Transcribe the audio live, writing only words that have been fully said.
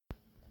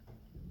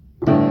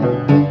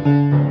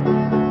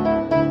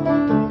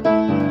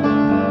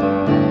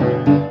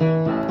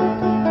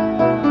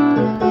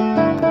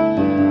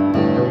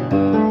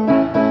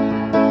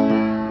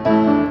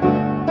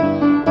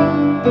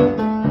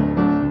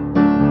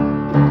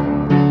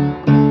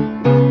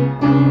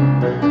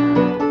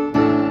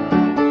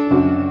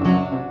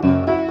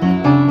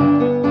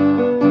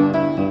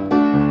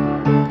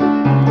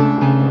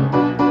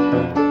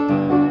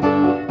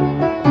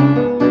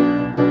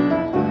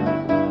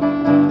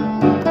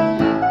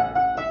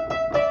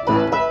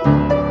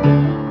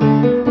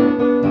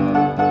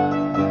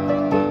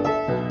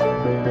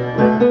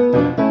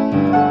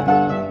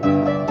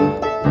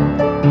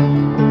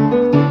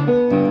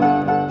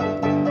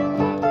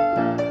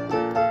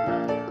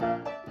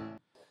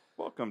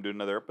welcome to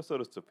another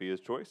episode of Sophia's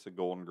Choice, a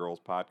Golden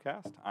Girls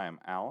podcast. I am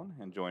Alan,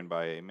 and joined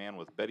by a man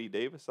with Betty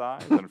Davis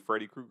eyes and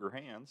Freddy Krueger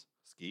hands,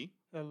 Ski,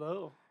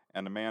 Hello.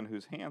 and a man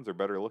whose hands are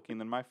better looking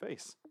than my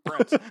face,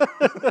 Brent.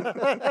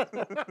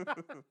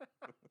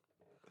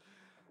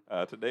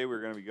 Today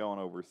we're going to be going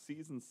over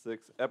Season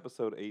 6,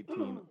 Episode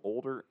 18,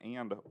 Older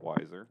and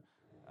Wiser.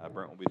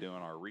 Brent will be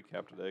doing our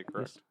recap today,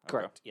 correct? Yes,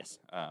 correct, yes.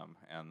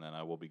 And then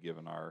I will be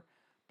giving our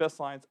best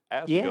lines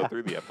as we go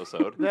through the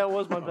episode. That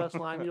was my best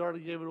line. You already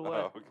gave it away.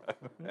 Oh,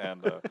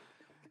 okay.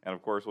 And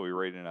of course, we'll be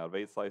rating it out of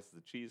 8 slices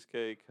of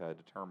cheesecake,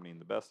 determining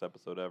the best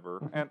episode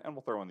ever, and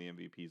we'll throw in the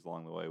MVPs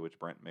along the way, which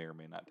Brent may or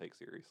may not take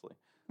seriously.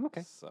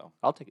 Okay. So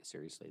I'll take it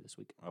seriously this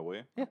week. Oh, will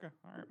you? Yeah. Okay.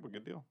 All right. Well,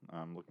 good deal.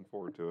 I'm looking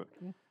forward to it.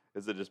 Yeah.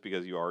 Is it just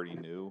because you already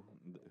knew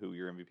who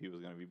your MVP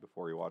was going to be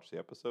before you watched the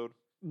episode?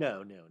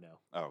 No.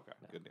 Oh, okay.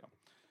 No. Good deal.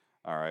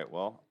 All right.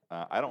 Well,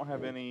 I don't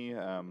have any.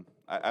 I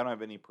don't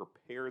have any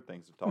prepared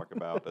things to talk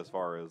about as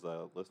far as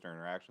listener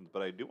interactions,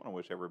 but I do want to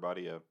wish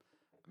everybody a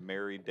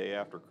merry day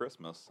after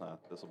Christmas.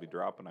 This will be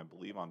dropping, I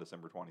believe, on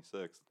December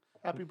 26th.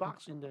 Happy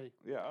Boxing Day.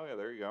 Yeah. Oh, yeah.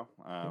 There you go.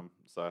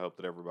 So I hope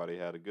that everybody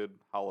had a good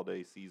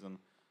holiday season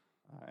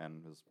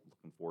and is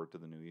looking forward to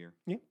the new year.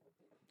 Yeah.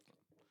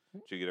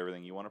 Did you get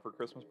everything you wanted for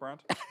Christmas,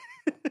 Brent?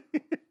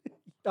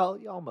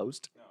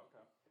 Almost. Oh, okay.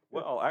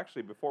 Well,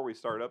 actually, before we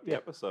start up the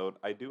episode,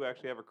 I do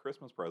actually have a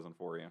Christmas present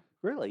for you.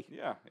 Really?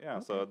 Yeah.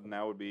 Okay. So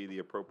now would be the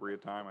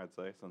appropriate time, I'd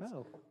say, since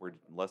we're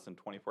less than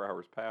 24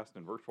 hours past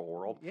in virtual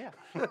world. Yeah.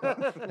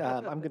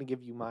 I'm going to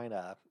give you mine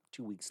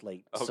 2 weeks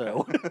late. Okay.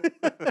 So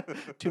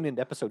tune in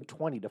to episode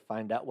 20 to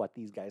find out what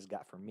these guys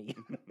got from me.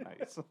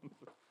 Nice.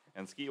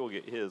 And Ski will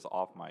get his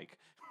off mic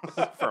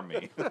from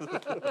me.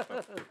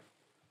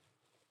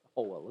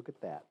 Oh, well, look at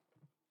that.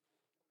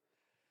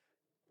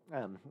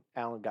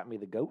 Alan got me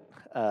the GOAT,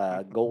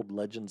 Gold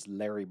Legends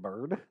Larry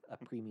Bird, a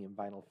premium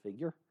vinyl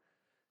figure.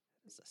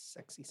 It's a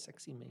sexy,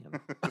 sexy man.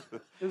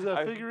 Is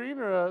that a figurine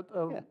or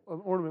an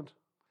ornament?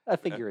 A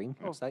figurine,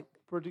 looks like.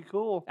 Pretty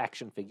cool.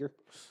 Action figure.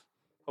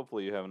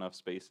 Hopefully you have enough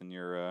space in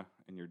your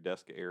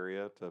desk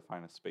area to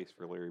find a space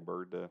for Larry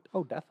Bird to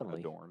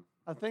definitely. adorn.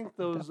 I think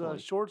those Definitely.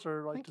 shorts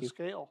are like Thank to you.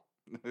 scale.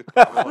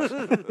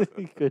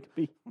 Could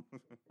be.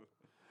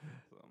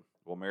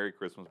 Well, Merry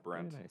Christmas,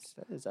 Brent. Very nice.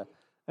 That is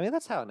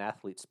that's how an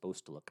athlete's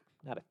supposed to look.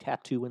 Not a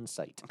tattoo in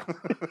sight.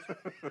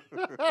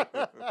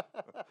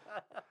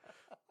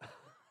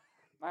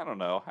 I don't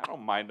know. I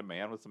don't mind a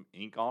man with some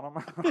ink on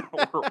him,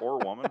 or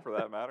woman for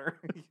that matter.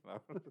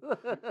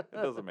 It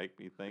doesn't make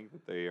me think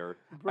that they are.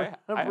 I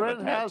have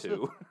a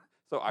tattoo,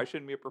 so I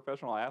shouldn't be a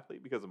professional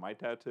athlete because of my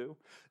tattoo.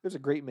 There's a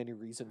great many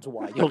reasons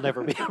why you'll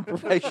never be a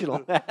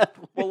professional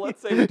athlete. Well,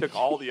 let's say we took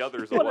all the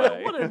others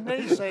away. What a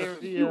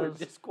naysayer he You were is.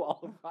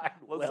 disqualified.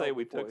 Let's say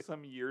we took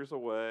some years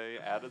away,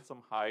 added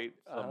some height,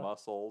 some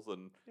muscles,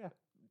 and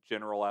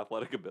general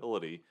athletic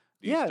ability.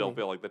 Do you still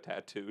feel like the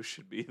tattoo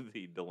should be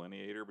the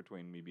delineator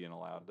between me being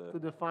allowed to? The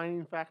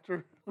defining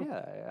factor.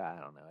 Yeah,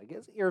 I don't know. I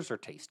guess ears are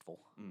tasteful.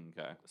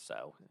 Okay.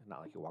 So,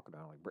 not like you're walking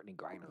around like Brittany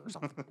Griner or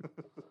something.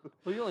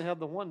 Well, you only have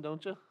the one,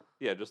 don't you?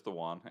 Yeah, just the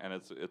one, and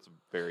it's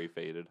very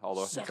faded.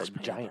 Although It's a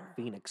giant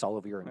phoenix all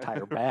over your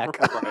entire back.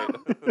 Right.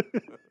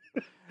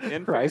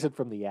 Rising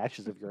from the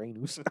ashes of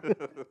Uranus.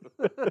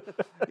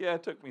 Yeah,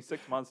 it took me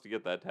 6 months to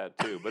get that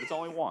tattoo, but it's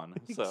only one.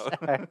 So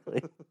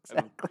Exactly.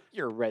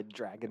 Your red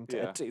dragon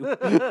tattoo.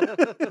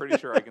 Pretty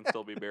sure I can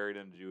still be buried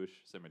in Jewish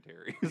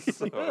cemeteries.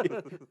 So.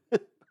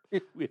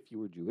 If you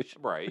were Jewish.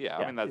 Right, yeah.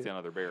 I mean, that's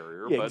another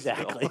barrier. Yeah, but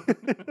exactly. Still.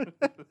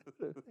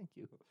 Thank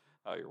you.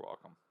 Oh, you're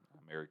welcome.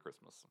 Merry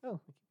Christmas. Oh,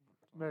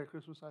 Merry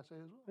Christmas, I say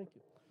as well. thank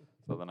you.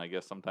 So then I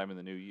guess sometime in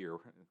the new year,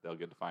 they'll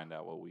get to find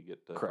out what we get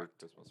for Correct.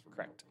 Christmas. From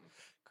Correct.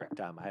 Correct.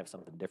 I have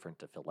something different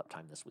to fill up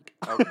time this week.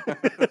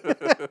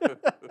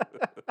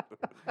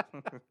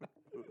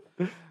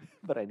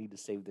 But I need to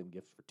save them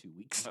gifts for 2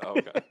 weeks.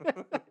 Okay.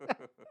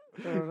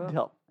 Fair enough. To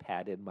help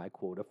pad in my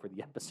quota for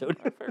the episode.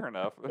 Fair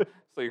enough.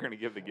 So you're going to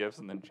give the gifts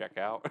and then check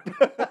out?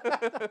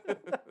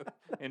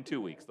 In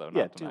 2 weeks, though,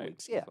 not 2 tonight.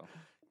 weeks. Yeah. So.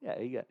 Yeah,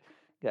 you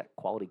got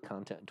quality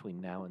content between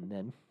now and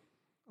then.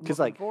 I'm 'Cause,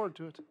 looking like- forward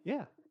to it.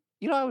 Yeah.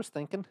 You know, I was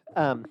thinking,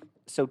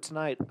 so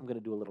tonight I'm going to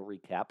do a little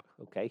recap,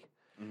 okay?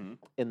 Mm-hmm.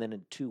 And then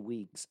in 2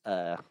 weeks,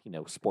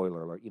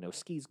 spoiler alert,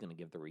 Ski's going to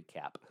give the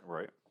recap.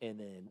 Right. And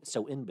then,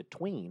 so in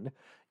between,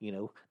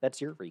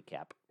 that's your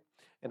recap.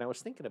 And I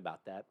was thinking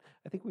about that.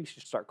 I think we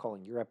should start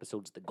calling your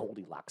episodes the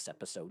Goldilocks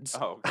episodes.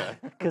 Oh, okay.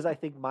 Because I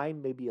think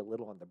mine may be a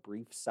little on the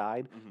brief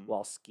side, Mhm.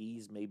 while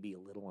Ski's may be a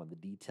little on the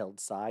detailed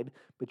side.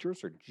 But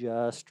yours are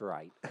just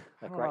right, like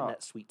don't right in know.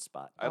 that sweet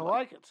spot. I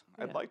like it.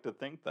 I'd Yeah. like to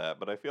think that,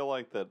 but I feel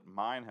like that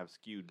mine have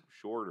skewed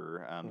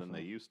shorter than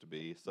they used to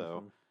be.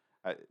 So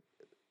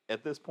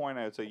at this point,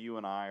 I would say you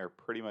and I are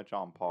pretty much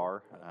on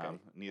par. Okay.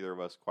 Neither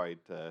of us quite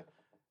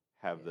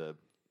have the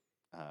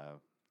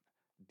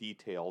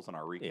details in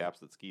our recaps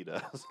that Ski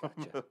does.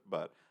 Gotcha.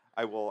 But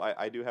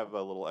I do have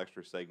a little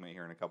extra segment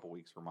here in a couple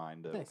weeks for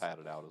mine to Nice. pad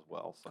it out as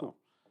well. So, Cool.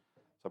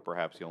 So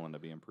perhaps you'll end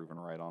up being proven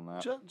right on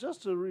that.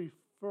 Just to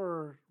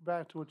refer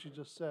back to what you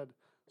just said,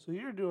 So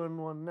you're doing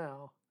one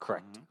now.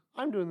 Correct. Mhm.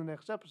 I'm doing the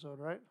next episode,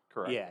 right?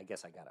 Correct. Yeah, I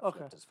guess I got it Okay.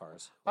 flipped as far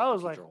as I what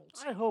was the like, future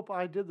holds. I hope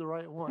I did the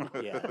right one.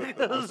 Yeah,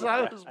 Because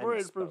I was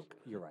worried for. misspoke.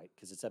 You're right,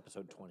 because it's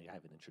episode 20. I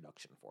have an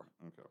introduction for.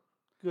 Okay.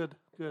 Good,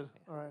 good.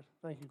 All right.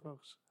 Thank you,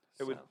 folks.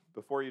 Hey, So,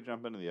 before you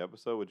jump into the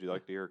episode, would you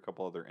like to hear a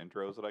couple other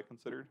intros that I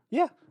considered?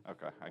 yeah.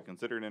 Okay. I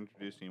considered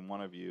introducing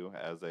one of you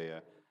as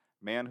a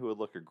man who would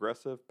look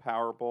aggressive,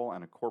 powerful,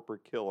 and a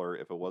corporate killer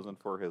if it wasn't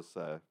for his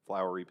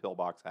flowery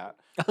pillbox hat.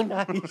 Oh,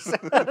 nice.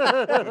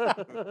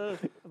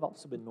 I've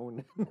also been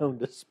known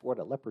to sport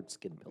a leopard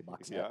skin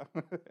pillbox hat.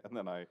 Yeah. And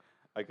then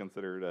I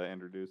considered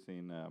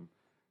introducing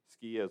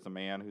Ski as a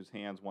man whose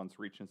hands once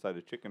reached inside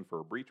a chicken for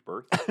a breech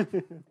birth.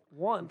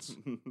 Once.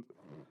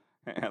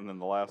 And then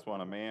the last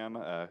one, a man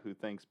who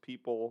thanks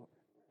people.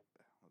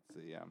 Let's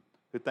see,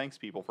 who thanks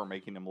people for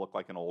making him look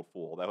like an old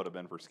fool. That would have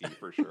been for Ski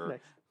for sure. Nice.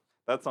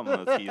 That's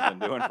something that Ski's been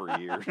doing for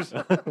years.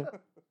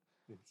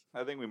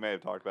 I think we may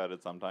have talked about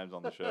it sometimes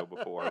on the show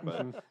before,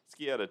 but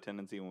Ski had a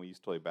tendency when we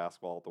used to play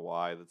basketball at the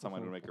Y that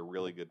someone would make a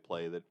really good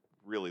play that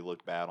really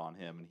looked bad on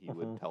him, and he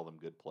would tell them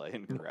good play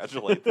and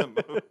congratulate them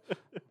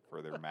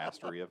for their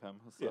mastery of him.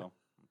 So,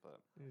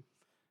 Yeah. and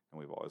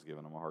we've always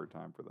given him a hard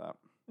time for that.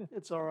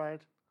 It's all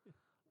right.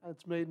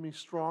 It's made me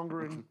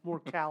stronger and more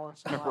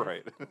callous. in life.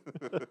 Right.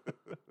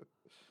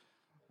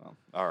 Well,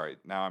 all right.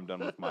 Now I'm done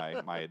with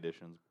my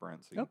additions,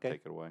 Brent. So you Okay. can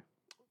take it away.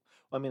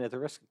 Well, I mean, at the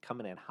risk of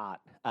coming in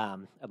hot,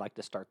 I'd like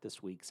to start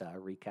this week's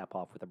recap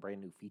off with a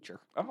brand new feature.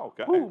 Oh,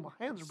 okay. Ooh, my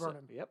hands are So,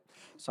 burning. yep.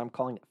 So I'm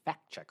calling it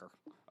Fact Checker.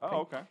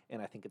 Oh, okay.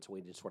 And I think it's a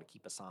way to sort of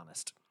keep us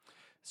honest.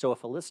 So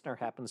if a listener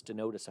happens to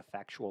notice a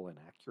factual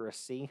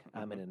inaccuracy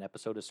in an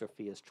episode of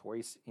Sophia's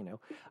Choice,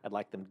 I'd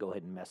like them to go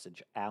ahead and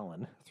message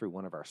Alan through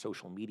one of our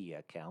social media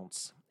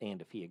accounts. And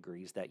if he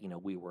agrees that,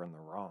 we were in the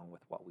wrong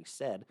with what we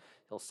said,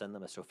 he'll send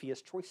them a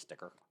Sophia's Choice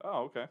sticker.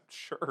 Oh, okay.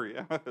 Sure.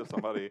 Yeah. If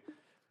somebody.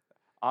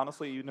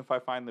 Honestly, even if I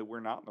find that we're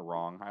not in the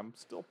wrong, I'm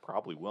still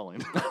probably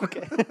willing.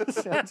 Okay,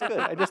 sounds good.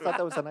 I just thought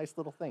that was a nice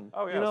little thing.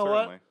 Oh, yeah, You know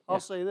certainly. what? I'll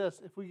say this: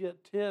 if we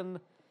get 10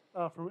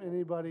 from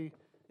anybody,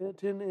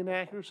 10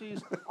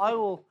 inaccuracies, I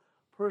will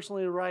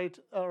personally write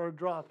or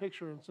draw a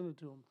picture and send it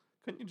to them.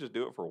 Couldn't you just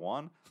do it for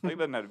one? Like, it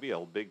doesn't have to be a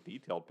big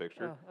detailed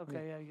picture.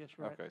 Okay, yeah, I guess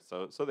you're right. Okay,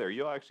 so there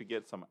you'll actually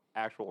get some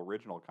actual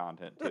original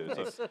content too.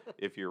 So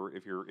if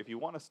you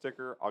want a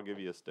sticker, I'll give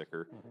you a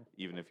sticker,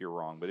 even if you're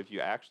wrong. But if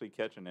you actually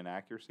catch an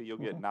inaccuracy, you'll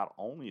get not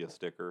only a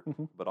sticker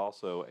but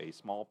also a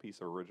small piece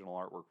of original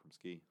artwork from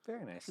Ski.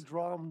 Very nice. Could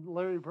draw 'em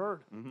Larry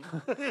Bird.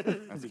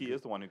 And Ski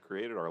is the one who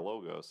created our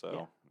logo, so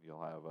Yeah.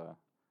 you'll have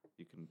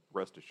you can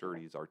rest assured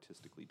he's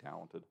artistically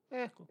talented.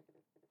 Eh,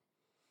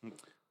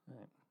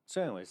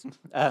 So, anyways,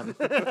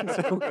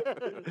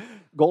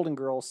 Golden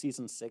Girls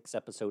Season 6,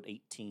 Episode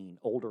 18,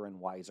 Older and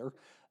Wiser,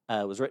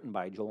 was written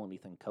by Joel and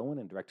Ethan Cohen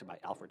and directed by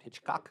Alfred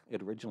Hitchcock.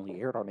 It originally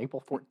aired on April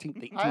 14th,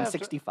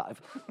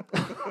 1865.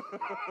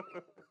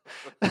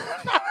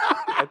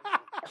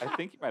 I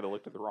think you might have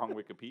looked at the wrong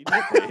Wikipedia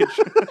page.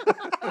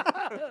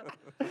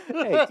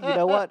 Hey, you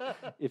know what?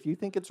 If you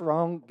think it's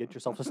wrong, get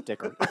yourself a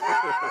sticker.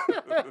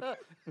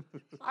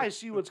 I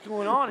see what's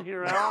going on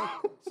here, Alan.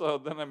 So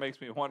then it makes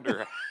me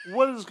wonder.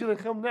 What is going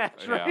to come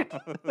next, right?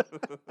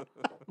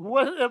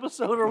 What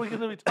episode are we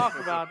going to be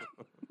talking about?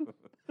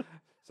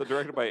 So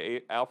directed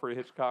by Alfred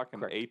Hitchcock in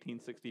Correct.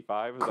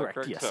 1865, is Correct,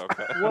 that correct? yes.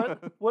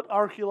 Okay. What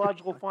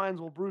archaeological finds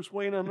will Bruce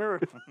Wayne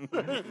unearth?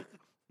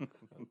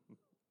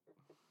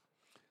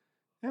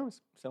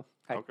 Anyways, so,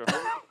 hi. Okay.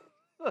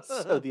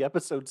 So the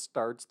episode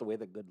starts the way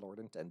the good Lord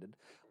intended,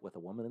 with a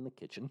woman in the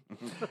kitchen.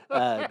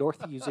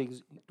 Dorothy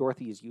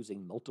is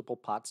using multiple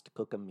pots to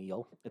cook a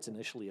meal. It's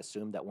initially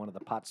assumed that one of the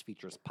pots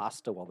features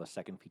pasta while the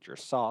second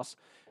features sauce.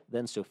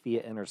 Then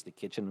Sophia enters the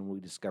kitchen and we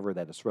discover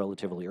that it's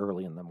relatively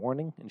early in the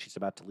morning and she's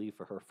about to leave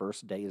for her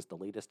first day as the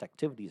latest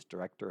activities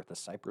director at the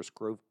Cypress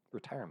Grove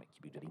Retirement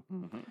Community.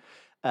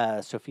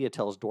 Sophia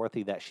tells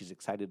Dorothy that she's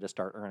excited to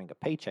start earning a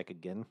paycheck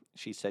again.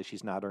 She says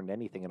she's not earned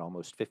anything in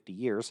almost 50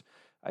 years.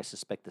 I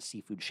suspect the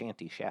seafood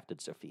shanty shafted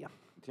Sophia.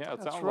 Yeah,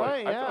 it That's sounds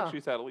right, like I feel yeah. like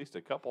she's had at least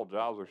a couple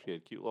jobs where she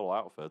had cute little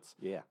outfits.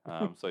 Yeah.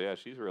 So yeah,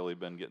 she's really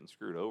been getting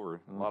screwed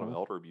over. A lot of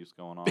elder abuse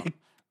going on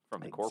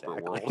from the corporate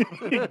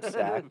Exactly. world.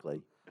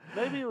 Exactly.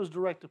 Maybe it was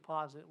direct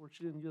deposit where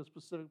she didn't get a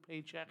specific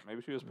paycheck.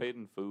 Maybe she was paid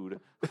in food.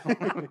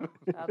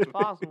 That's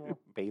possible.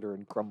 Bader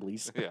and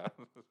Crumblies. Yeah.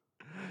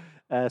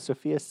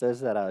 Sophia says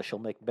that she'll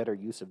make better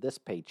use of this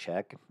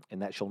paycheck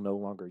and that she'll no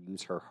longer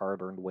use her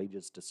hard-earned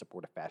wages to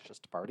support a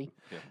fascist party.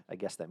 Yeah. I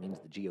guess that means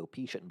the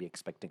GOP shouldn't be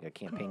expecting a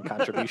campaign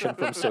contribution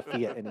from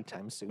Sophia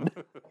anytime soon.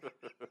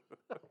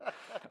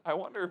 I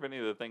wonder if any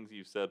of the things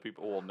you've said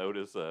people will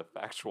notice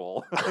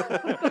factual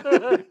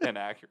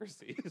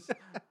inaccuracies,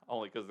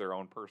 only because their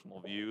own personal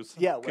views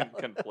Yeah, can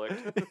well.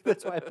 conflict.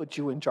 That's why I put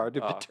you in charge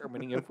of Oh.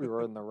 determining if we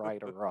were in the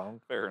right or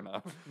wrong. Fair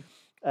enough.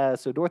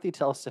 So Dorothy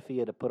tells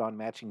Sophia to put on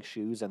matching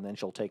shoes and then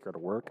she'll take her to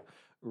work.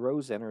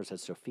 Rose enters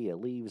as Sophia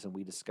leaves, and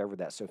we discover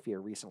that Sophia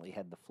recently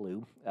had the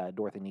flu.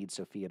 Dorothy needs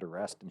Sophia to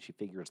rest, and she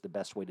figures the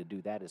best way to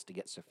do that is to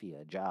get Sophia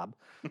a job.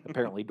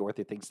 Apparently,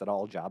 Dorothy thinks that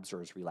all jobs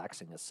are as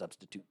relaxing as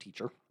substitute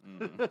teacher.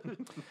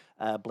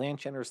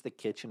 Blanche enters the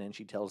kitchen, and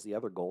she tells the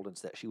other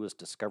Goldens that she was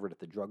discovered at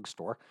the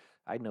drugstore.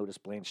 I'd notice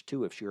Blanche,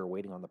 too, if she were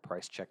waiting on the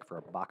price check for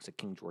a box of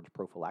King George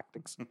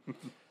prophylactics.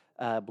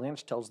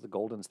 Blanche tells the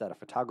Goldens that a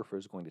photographer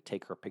is going to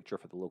take her picture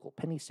for the local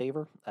penny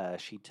saver.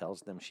 She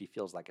tells them she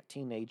feels like a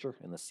teenager,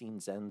 and the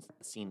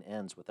scene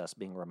ends with us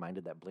being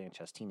reminded that Blanche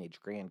has teenage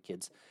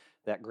grandkids.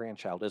 That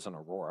grandchild isn't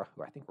Aurora,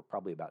 who I think we're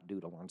probably about due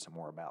to learn some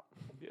more about.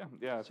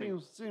 Yeah. I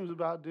think, Seems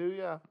about due,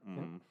 yeah.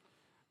 mhm.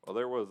 Well,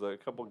 there was a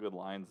couple good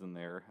lines in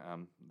there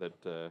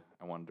that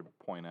I wanted to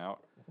point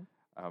out.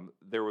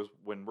 There was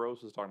when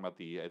Rose was talking about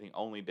I think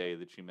only day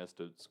that she missed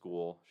at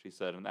school. She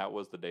said, and that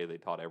was the day they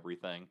taught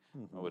everything,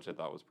 which I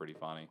thought was pretty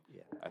funny.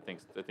 Yeah. I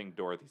think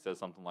Dorothy says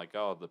something like,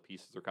 "Oh, the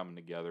pieces are coming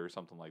together," or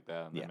something like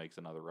that, and Yeah. then makes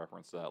another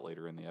reference to that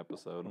later in the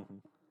episode.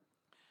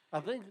 I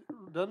think,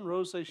 doesn't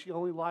Rose say she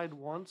only lied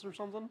once or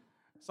something?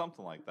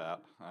 Something like that,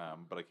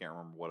 but I can't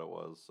remember what it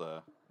was.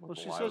 What Well, the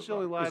she lie says was she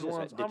only about. lied This is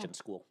once. at ditching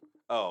school.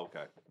 Oh,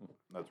 okay,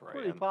 that's right.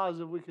 Pretty And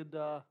positive we could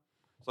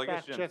so I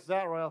guess fact check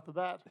that right off the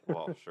bat.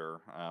 Well,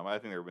 sure. I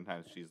think there have been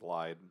times she's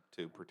lied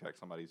to protect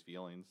somebody's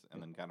feelings and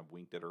then kind of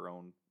winked at her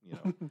own,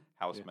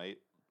 housemate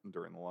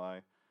during the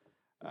lie.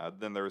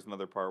 Then there was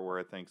another part where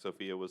I think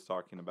Sophia was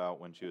talking about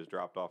when she was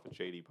dropped off at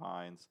Shady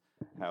Pines,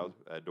 how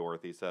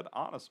Dorothy said,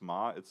 "Honest,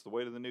 Ma, it's the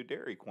way to the new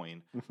Dairy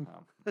Queen."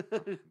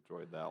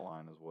 Enjoyed that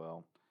line as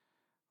well.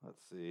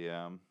 Let's see.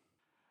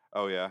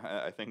 Oh,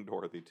 yeah, I think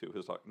Dorothy, too,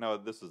 was talking.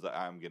 No,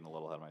 I'm getting a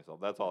little ahead of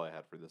myself. That's all I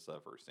had for this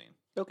first scene.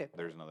 Okay.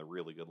 There's another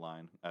really good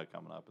line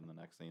coming up in the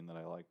next scene that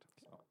I liked.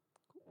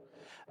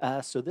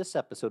 So this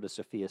episode of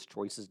Sophia's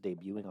Choice is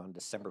debuting on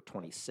December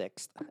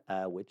 26th,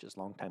 which, as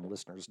longtime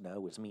listeners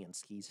know, is me and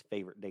Ski's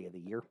favorite day of the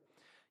year.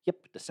 Yep,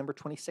 December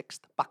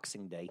 26th,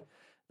 Boxing Day,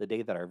 the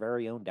day that our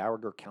very own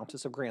Dowager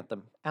Countess of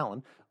Grantham,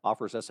 Alan,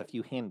 offers us a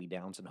few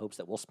hand-me-downs in hopes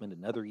that we'll spend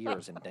another year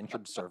as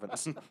indentured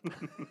servants.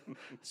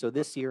 So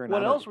this year,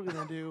 What else we're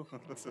going to do?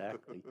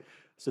 Exactly.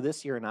 So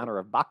this year, in honor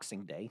of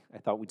Boxing Day, I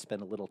thought we'd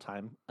spend a little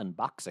time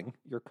unboxing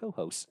your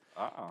co-hosts.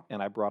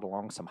 And I brought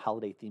along some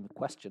holiday-themed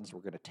questions.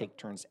 We're going to take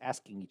turns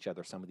asking each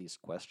other some of these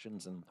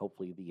questions, and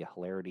hopefully the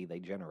hilarity they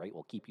generate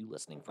will keep you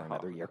listening for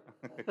another year.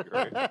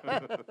 Great.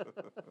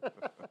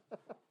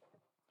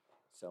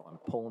 So I'm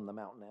pulling them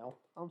out now.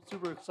 I'm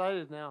super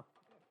excited now.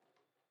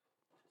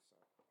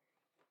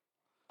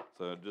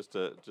 So just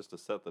to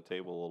set the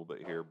table a little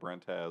bit here,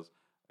 Brent has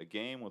a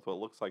game with what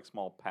looks like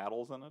small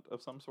paddles in it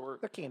of some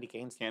sort. They're candy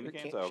canes. Candy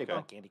They're canes? shaped Okay.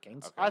 like candy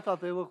canes. Okay. I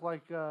thought they looked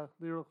like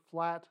they were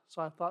flat,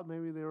 so I thought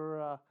maybe they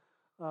were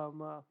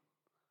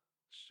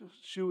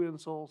shoe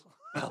insoles.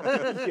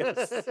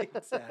 Yes,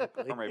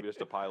 exactly. Or maybe just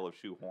a pile of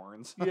shoe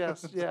horns.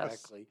 Yes, yes.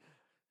 Exactly.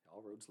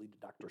 All roads lead to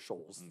Dr.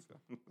 Scholl's.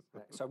 Okay.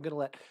 Right, so I'm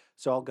gonna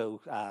so I'll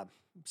go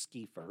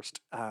Ski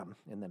first, and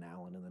then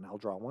Alan, and then I'll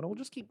draw one. And we'll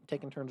just keep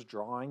taking turns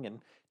drawing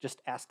and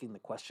just asking the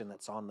question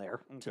that's on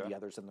there to Okay. the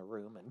others in the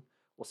room, and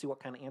we'll see what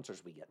kind of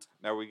answers we get.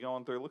 Now, are we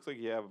going through? It looks like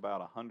you have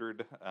about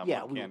 100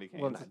 Yeah, candy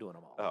canes. we're not doing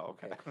them all. Oh,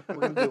 okay.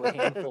 We're gonna do a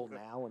handful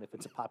now, and if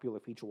it's a popular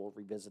feature, we'll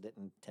revisit it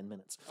in 10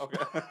 minutes. Okay.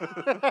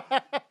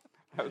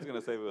 I was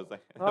gonna say it was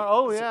like.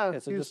 Oh yeah,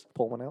 So he's just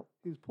pull one out.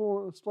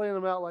 displaying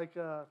them out like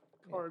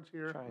cards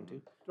here. Trying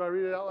to. Do I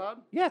read it out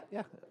loud? Yeah.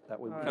 That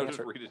way we All can No, right. just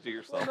answer. read it to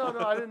yourself. Well, no,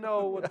 I didn't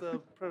know what the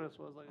premise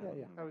was. Like,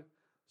 Yeah.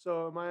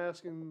 So am I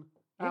asking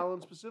Yeah.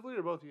 Alan specifically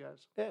or both of you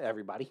guys?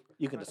 Everybody,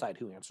 you can decide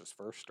who answers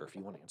first, or if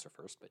you want to answer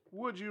first. But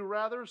Would you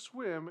rather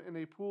swim in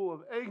a pool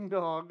of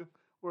eggnog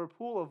or a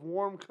pool of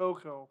warm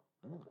cocoa?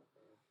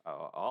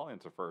 I'll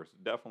answer first.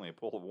 Definitely a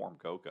pool of warm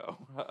cocoa.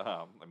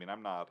 I mean,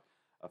 I'm not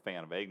a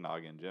fan of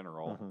eggnog in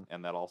general,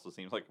 and that also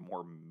seems like a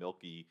more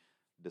milky,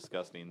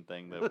 disgusting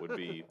thing that would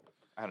be,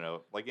 I don't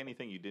know, like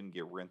anything you didn't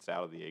get rinsed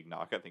out of the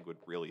eggnog, I think would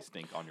really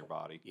stink on your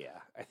body. yeah,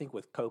 I think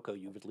with cocoa,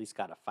 you've at least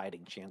got a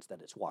fighting chance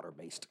that it's water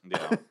based.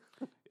 Yeah.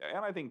 Yeah,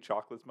 and I think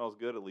chocolate smells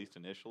good, at least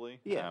initially.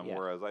 Yeah.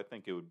 Whereas I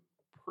think it would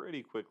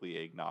pretty quickly,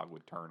 eggnog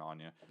would turn on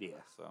you. Yeah.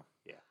 So,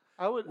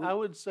 I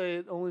would say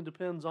it only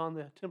depends on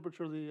the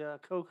temperature of the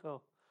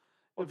cocoa.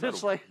 well, If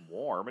it's like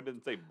warm, it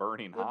didn't say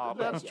burning hot.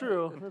 that's Yeah.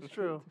 true. That's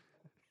true.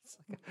 It's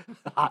like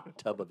a hot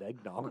tub of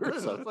eggnog or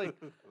It's something. like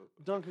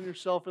dunking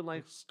yourself in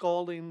like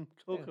scalding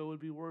cocoa would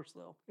be worse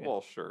though.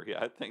 Well, sure.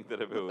 Yeah, I think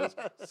that if it was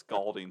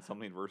scalding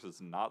something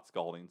versus not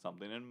scalding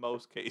something, in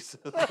most cases,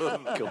 Go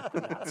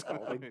for not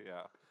scalding.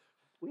 Yeah.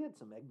 We had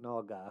some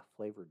eggnog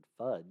flavored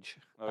fudge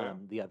Oh, yeah?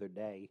 the other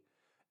day,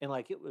 and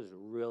like it was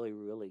really,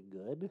 really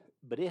good,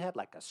 but it had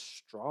like a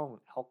strong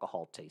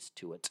alcohol taste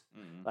to it.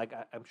 Mhm. Like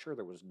I'm sure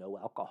there was no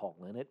alcohol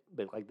in it,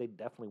 but like they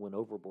definitely went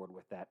overboard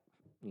with that,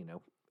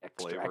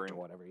 extract Flavoring. or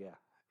whatever. Yeah.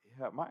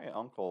 Yeah, my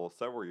uncle,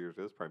 several years,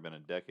 it's probably been a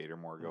decade or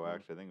more ago, Mhm.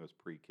 actually. I think it was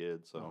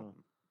pre-kid, so Mhm.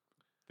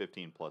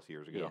 15 plus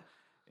years ago. Yeah.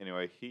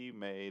 Anyway, he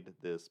made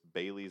this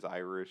Bailey's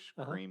Irish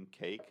Uh-huh. cream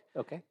cake,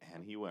 Okay.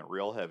 and he went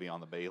real heavy on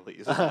the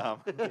Bailey's. Yeah.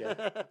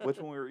 Which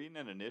when we were eating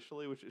it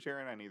initially, which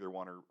Sherry and I neither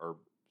one are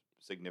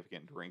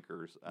significant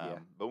drinkers, Yeah.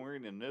 but when we were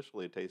eating it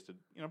initially, it tasted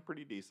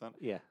pretty decent.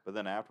 Yeah. But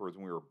then afterwards,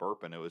 when we were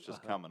burping, it was just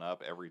Uh-huh. coming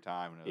up every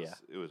time, and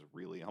it was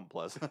really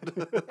unpleasant.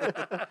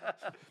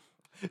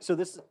 So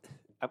this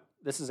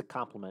is a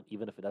compliment,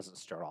 even if it doesn't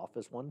start off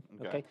as one.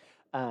 Okay.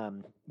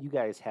 Okay. You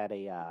guys had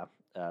a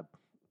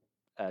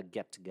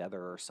get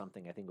together or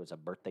something. I think it was a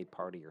birthday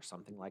party or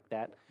something like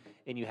that,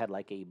 and you had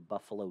like a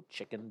buffalo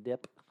chicken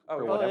dip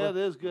or Oh, whatever. yeah, it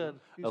is good.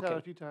 He's had it Okay.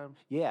 a few times.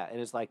 Yeah, and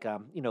it's like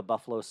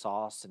buffalo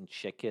sauce and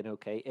chicken,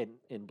 okay,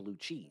 and blue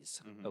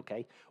cheese, Mhm.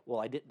 okay. Well,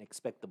 I didn't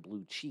expect the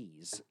blue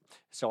cheese,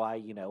 so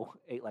I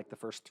ate like the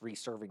first 3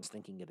 servings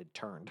thinking it had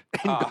turned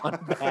and Ah.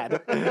 gone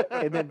bad,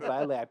 and then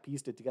finally I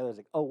pieced it together. I was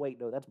like, oh wait,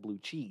 no, that's blue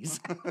cheese.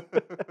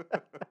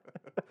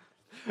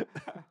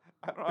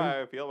 I don't know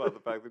how I feel about the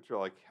fact that you're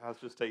like, "How's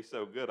just tastes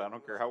so good? I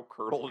don't care how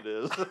curdled it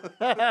is."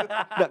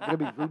 Not gonna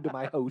be rude to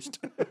my host.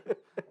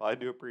 Well, I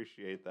do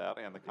appreciate that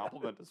and the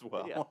compliment as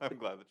well. Yeah. I'm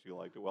glad that you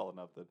liked it well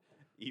enough that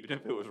even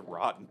if it was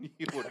rotten,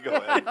 you would go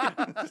ahead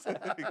and just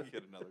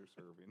get another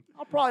serving.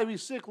 I'll probably be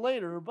sick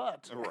later,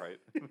 but Right.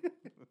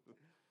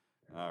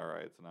 All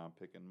right, so now I'm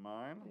picking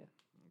mine.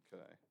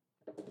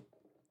 Okay.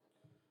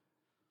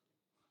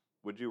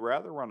 Would you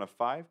rather run a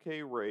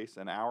 5K race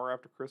an hour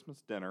after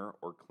Christmas dinner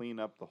or clean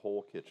up the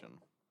whole kitchen?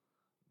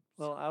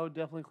 well, I would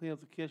definitely clean up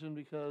the kitchen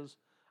because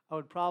I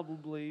would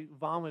probably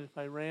vomit if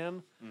I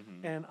ran,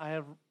 Mm-hmm. and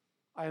I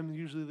am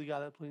usually the guy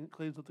that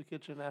cleans up the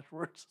kitchen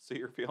afterwards. So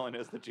your feeling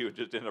is that you would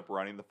just end up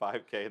running the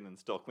 5K and then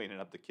still cleaning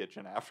up the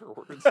kitchen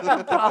afterwards?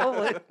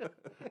 Probably.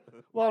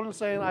 Well, I'm just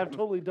saying I've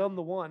totally done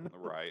the one.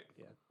 Right.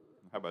 Yeah.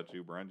 How about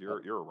you, Brent? You're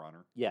a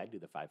runner. Yeah, I do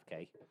the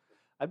 5K.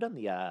 I've done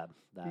the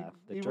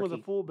Even turkey, with a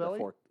full belly?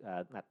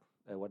 not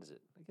what is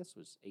it? I guess it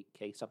was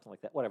 8K, something like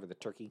that. Whatever the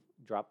turkey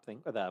drop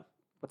thing or the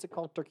what's it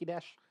called? Turkey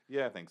dash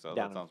Yeah, I think so.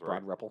 down That sounds in right.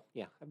 Broad Ripple.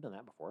 Yeah, I've done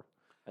that before.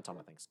 That's on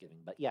my Thanksgiving.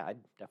 But yeah, I'd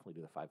definitely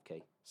do the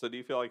 5K. So do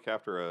you feel like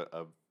after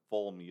a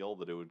full meal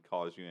that it would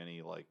cause you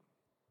any like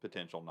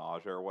potential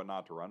nausea or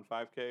whatnot to run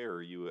 5K, or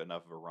are you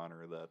enough of a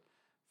runner that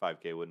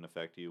 5K wouldn't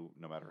affect you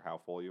no matter how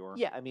full you are?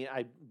 Yeah, I mean,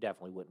 I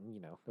definitely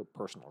wouldn't, no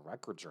personal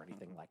records or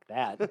anything like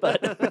that.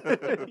 But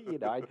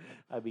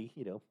I'd be,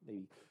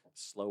 maybe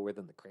slower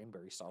than the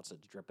cranberry sausage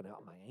dripping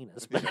out my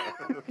anus. But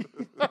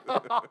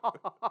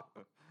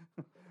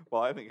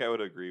Well, I think I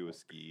would agree with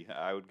Ski.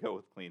 I would go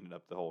with cleaning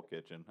up the whole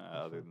kitchen.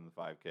 Other than the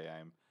 5K,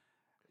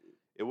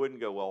 it wouldn't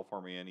go well for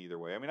me in either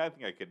way. I mean, I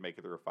think I could make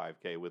it through a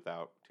 5K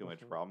without too much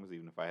Mhm. problems,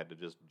 even if I had to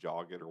just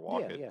jog it or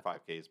walk Yeah, it. yeah.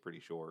 5K is pretty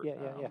short. yeah,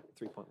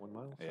 3.1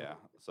 miles. so. Yeah,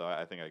 so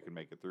I think I could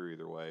make it through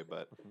either way,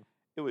 but Mhm.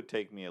 it would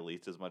take me at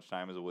least as much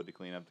time as it would to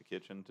clean up the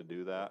kitchen to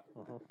do that,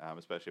 Mhm.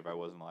 especially if I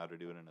wasn't allowed to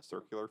do it in a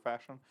circular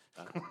fashion.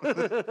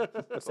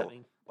 What's So, that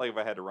mean? like if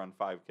I had to run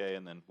 5K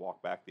and then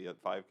walk back the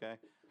 5K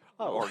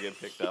Oh. or get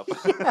picked up.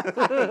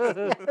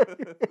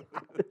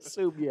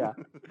 Yeah.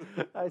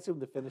 I assume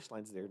the finish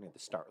line's there near the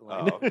start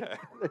line. Oh, okay.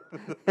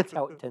 That's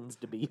how it tends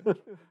to be. Well,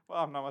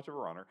 I'm not much of a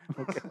runner.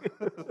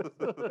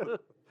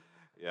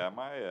 Yeah,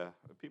 my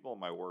people in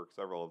my work,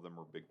 several of them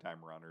were big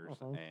time runners,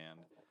 Mhm. and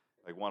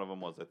like one of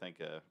them was, I think,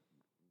 a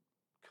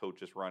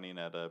coach is running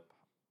at a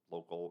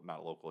local,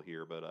 not local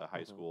here, but a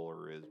high Mhm. school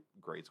or is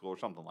grade school or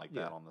something like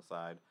that Yeah. on the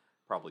side.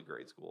 Probably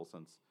grade school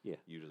since Yeah.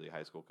 usually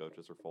high school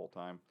coaches are full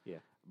time. Yeah.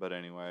 But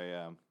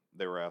anyway,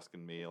 they were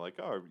asking me like,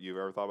 "Oh, you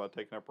ever thought about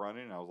taking up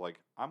running?" And I was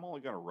like, "I'm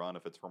only going to run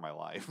if it's for my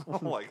life.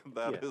 Like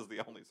that is Yeah.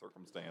 the only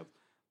circumstance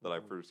that I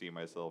Mhm. foresee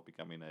myself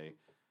becoming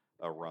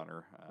a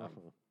runner."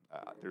 Mhm.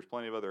 There's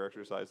plenty of other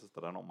exercises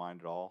that I don't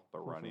mind at all, but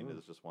running Mhm.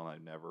 is just one I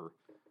never.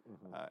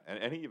 Mhm.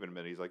 And he even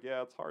admitted, he's like,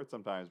 "Yeah, it's hard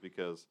sometimes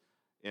because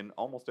in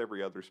almost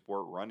every other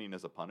sport, running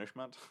is a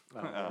punishment."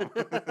 Oh.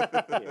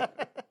 Yeah.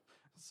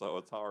 So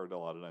it's hard a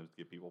lot of times to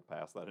get people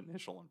past that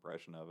initial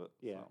impression of it.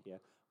 Yeah, so. yeah.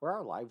 Where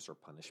our lives are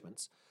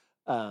punishments.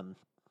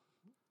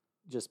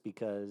 Just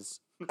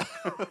because.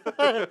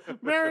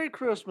 Merry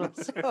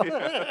Christmas.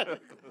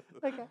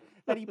 Like,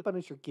 how do you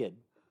punish your kid?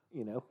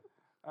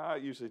 I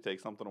usually take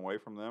something away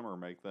from them or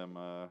make them.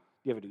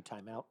 You ever do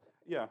timeout?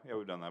 Yeah,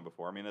 we've done that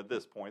before. I mean, at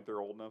this point, they're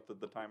old enough that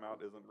the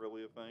timeout isn't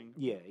really a thing.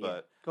 Yeah,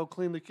 yeah. Go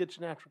clean the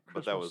kitchen after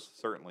Christmas. But that was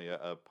certainly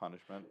a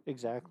punishment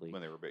Exactly.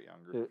 when they were a bit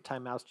younger.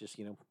 Timeouts just,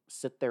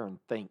 sit there and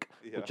think,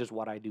 Yeah. which is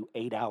what I do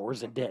 8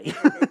 hours a day.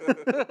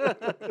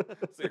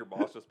 So your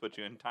boss just put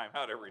you in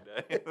timeout every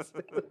day.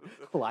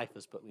 Life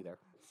has put me there.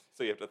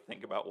 So you have to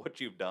think about what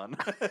you've done.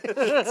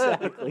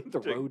 Exactly. The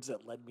To roads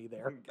that led me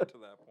there. Get to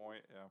that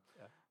point, yeah.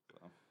 Yeah.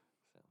 So,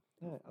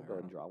 Yeah, I'll go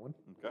ahead and draw one.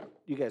 okay.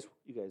 You guys,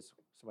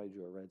 somebody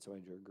drew a red,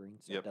 somebody drew a green,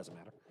 so Yep. it doesn't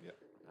matter. Yep.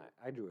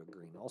 I drew a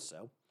green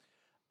also.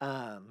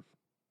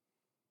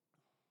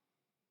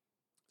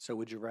 So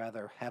would you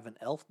rather have an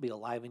elf be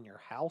alive in your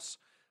house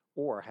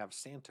or have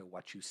Santa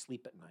watch you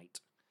sleep at night?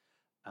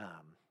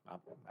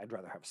 I'd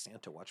rather have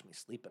Santa watch me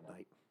sleep at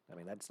night. I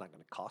mean, that's not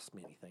going to cost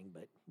me anything,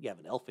 but you have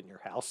an elf in your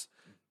house,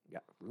 you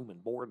got room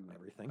and board and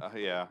everything.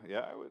 Yeah,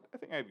 I would. I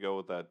think I'd go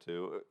with that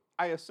too.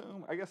 I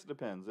assume. I guess it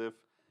depends. If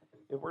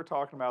we're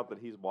talking about that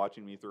he's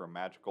watching me through a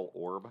magical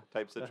orb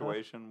type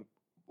situation,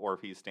 or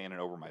if he's standing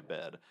over my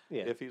bed.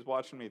 Yeah. If he's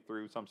watching me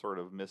through some sort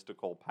of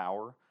mystical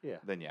power, Yeah.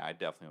 then yeah, I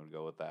definitely would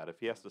go with that. If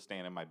he has to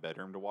stand in my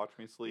bedroom to watch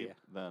me sleep, Yeah.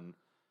 then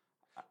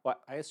Well,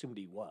 I assumed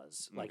he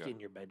was like Okay. in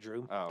your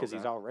bedroom Oh, because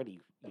he's okay.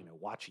 already,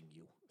 watching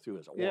you through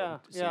his orb Yeah,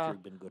 to see yeah. if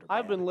you've been good or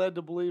I've bad. been led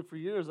to believe for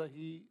years that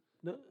he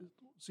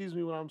sees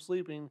me when I'm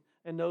sleeping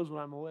and knows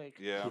when I'm awake.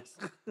 yeah, Yes,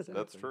 that's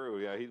exactly. true.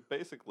 Yeah, he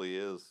basically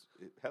has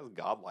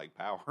godlike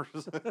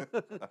powers.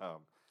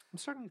 I'm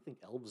starting to think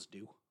elves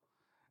do.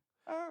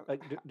 Uh,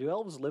 Like, do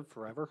elves live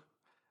forever?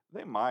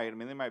 They might. I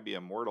mean, they might be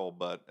immortal,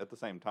 but at the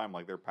same time,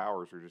 like their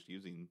powers are just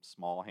using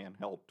small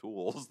handheld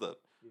tools that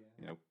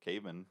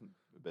cavemen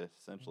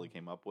essentially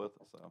came up with.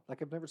 So,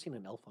 Like, I've never seen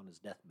an elf on his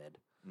deathbed.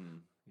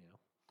 mm. You know,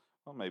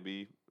 Well,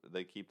 maybe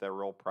they keep that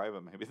real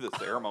private. Maybe the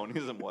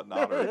ceremonies and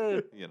whatnot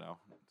are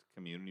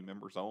community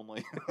members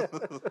only.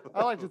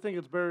 I like to think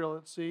it's burial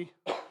at sea.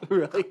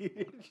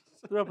 really?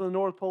 They're up in the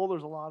North Pole.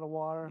 There's a lot of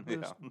water. They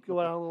just Yeah. go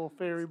out on a little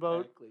ferry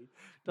boat, Exactly.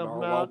 dump 'em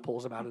Narwhal out,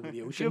 pulls him out into the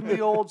give ocean. them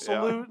the old Yeah.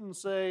 salute, and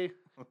say,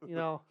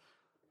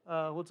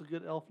 what's a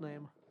good elf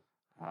name?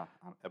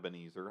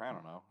 Ebenezer. I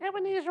don't know.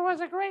 Ebenezer was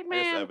a great I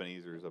guess man.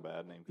 Ebenezer is a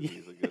bad name because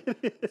he's a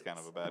good. He's kind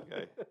of a bad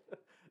guy.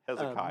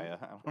 Hezekiah.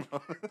 I don't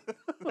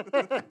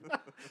know.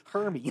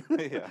 Hermie.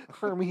 Yeah.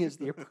 Hermie is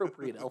the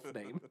appropriate elf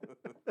name.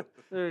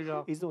 There you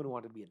go. He's the one who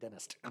wanted to be a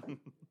dentist.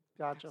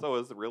 Gotcha. So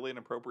is it really an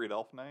appropriate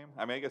elf name?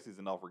 I mean, I guess he's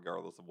an elf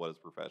regardless of what his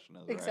profession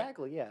is, right?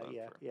 Exactly. Yeah. That's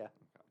Yeah. true. Yeah.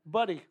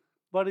 Buddy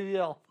the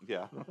elf.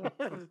 Yeah.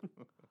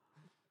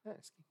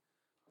 Nice.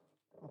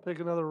 I'll pick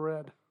another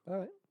red. All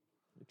right.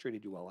 We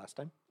treated you well last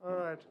time. All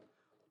right.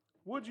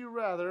 Would you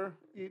rather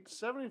eat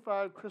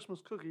 75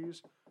 Christmas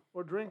cookies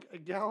or drink a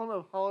gallon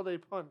of holiday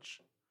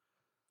punch?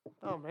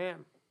 Oh,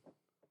 man.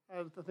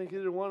 I think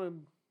either one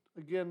would,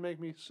 again, make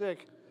me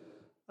sick.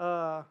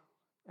 Alan,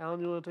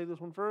 you want to take this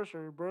one first,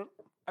 or Brent?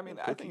 I mean,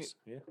 I think, Cookies.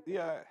 Yeah.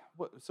 yeah.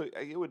 So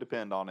it would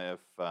depend on if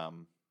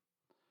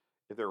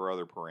there were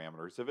other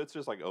parameters. If it's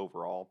just like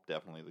overall,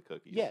 definitely the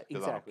cookies. Yeah,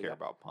 Because I don't exactly, care yeah.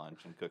 about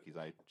punch and cookies.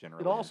 I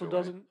generally It also enjoy.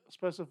 doesn't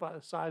specify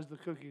the size of the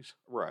cookies.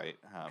 Right.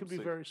 It could be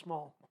very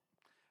small.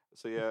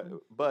 So yeah,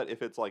 but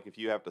if it's like if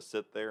you have to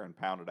sit there and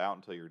pound it out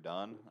until you're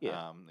done,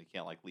 Yeah. you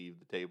can't like leave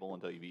the table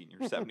until you've eaten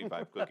your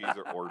 75 cookies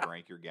or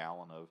drank your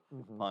gallon of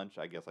Mhm. punch.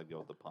 I guess I'd go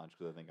with the punch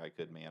because I think I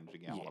could manage a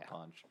gallon of Yeah.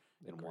 punch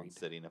in one Agreed.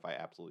 sitting if I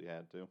absolutely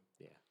had to.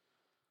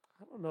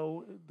 I don't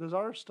know. Does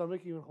our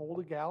stomach even hold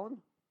a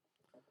gallon?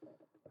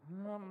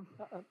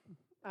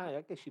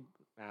 I guess you.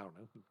 I don't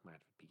know. You might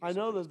have to pee I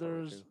know yourself that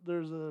pretty soon.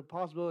 there's a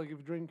possibility if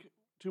you drink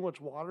too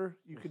much water,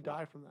 you could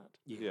die from that.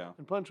 Yeah.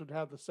 And punch would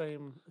have the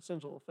same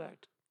essential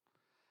effect.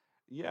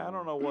 Yeah, I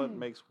don't know what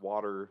makes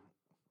water,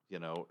 I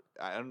know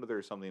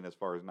there's something as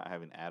far as not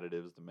having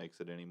additives that makes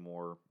it any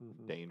more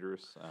Mhm.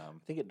 dangerous. I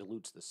think it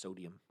dilutes the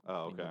sodium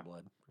Oh, in your okay.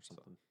 blood or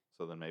something.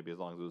 So then maybe as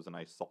long as it was a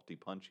nice salty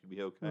punch, you'd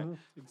be okay. Mhm.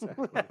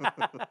 Exactly.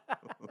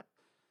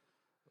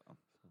 All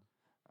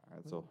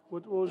right, so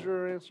What was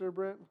your answer,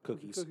 Brent? Was it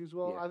Cookies. Cookies.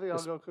 Well, Yeah. I think I'll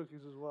Es- go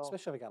cookies as well.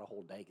 Especially if I got a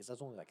whole day, because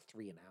that's only like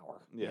 3 an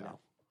hour. Yeah. You know?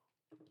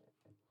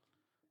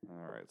 all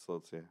right, so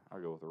let's see.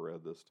 I'll go with a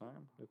red this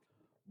time. Okay.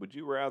 Would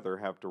you rather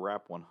have to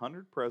wrap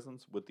 100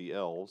 presents with the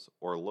elves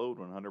or load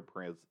 100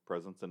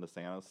 presents into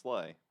Santa's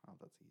sleigh? Oh,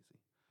 that's easy.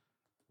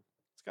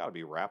 It's got to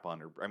be load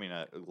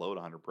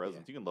 100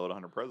 presents. You can load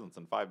 100 presents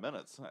in 5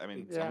 minutes. I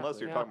mean, Yeah, unless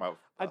you're yeah. talking about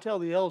I tell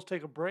the elves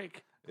take a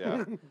break. yeah. I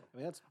mean,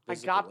 that's I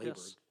physical got labor,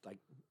 this. like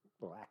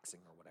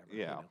relaxing or whatever.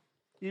 Yeah.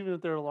 Even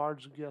if they're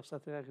large gifts, I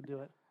think I could do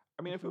it.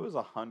 I mean, if it was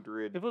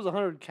 100, If it was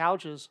 100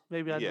 couches,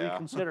 maybe I'd Yeah.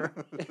 reconsider.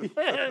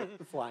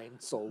 Flying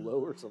solo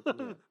or something.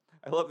 Yeah.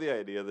 I love the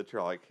idea that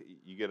you're like,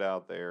 you get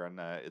out there and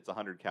it's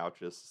 100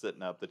 couches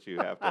sitting up that you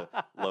have to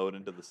load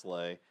into the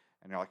sleigh,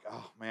 and you're like,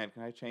 oh man,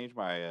 can I change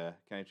my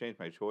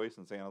choice?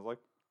 And Santa's like,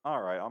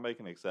 all right, I'll make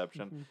an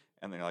exception.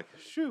 And they're like,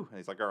 shoo, and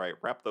he's like, all right,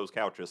 wrap those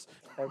couches.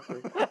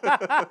 Okay.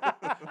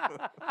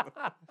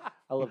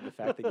 I love the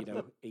fact that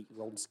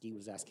 8-year-old Ski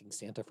was asking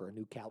Santa for a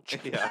new couch.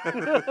 Yeah.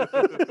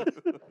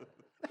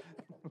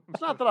 It's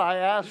not that I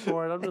asked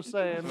for it. I'm just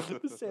saying.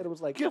 Santa was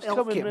like, Gifts "Elf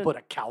come in can't min- put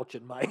a couch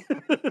in my."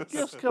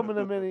 Gifts come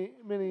in many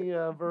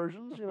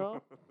versions,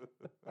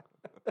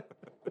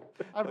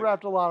 I've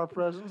wrapped a lot of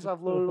presents.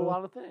 I've loaded a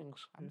lot of things.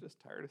 I'm just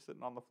tired of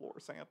sitting on the floor,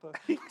 Santa.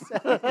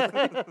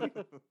 Exactly.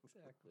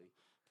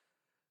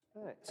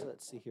 All right, so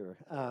let's see here.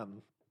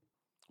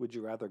 Would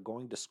you rather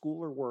going to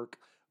school or work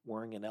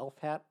wearing an elf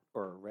hat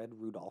or a red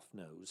Rudolph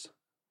nose?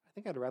 I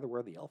think I'd rather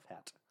wear the elf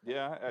hat.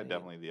 Yeah, Yeah.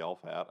 definitely the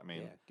elf hat. I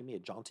mean, Yeah, give me a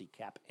jaunty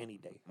cap any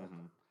day.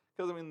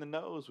 because the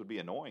nose would be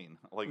annoying.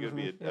 Like it would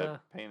be Yeah. a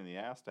pain in the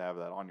ass to have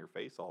that on your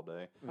face all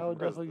day. I would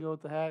Whereas definitely go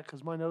with the hat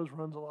because my nose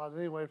runs a lot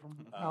anyway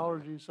from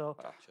allergies. So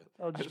Gotcha.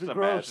 that would I just just be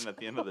gross. imagine at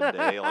the end of the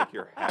day, like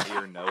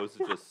your nose is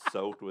just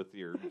soaked with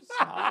your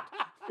snot.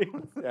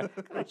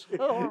 Exactly. That's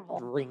horrible.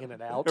 Wringing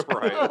it out.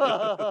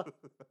 Right. It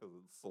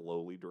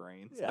slowly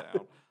drains Yeah.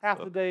 down. Half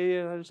the day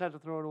in, I just have to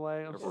throw it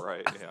away. I'm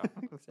Right, yeah.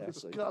 Exactly.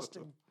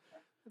 disgusting.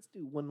 Let's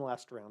do one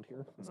last round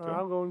here.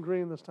 I'm going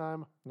green this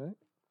time. Right.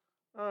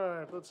 All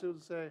right, let's see what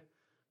it say.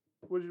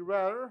 Would you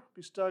rather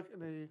be stuck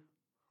in a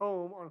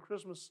home on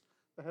Christmas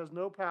that has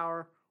no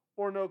power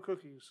or no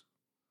cookies?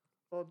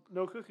 Well,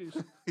 no cookies.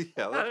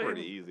 Yeah, that's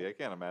pretty easy. I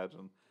can't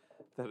imagine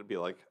that'd be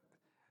like,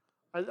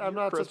 I'm Your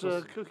not such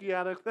a Christmas- cookie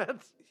addict.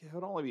 That's yeah, it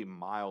would only be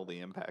mildly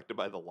impacted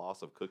by the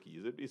loss of cookies.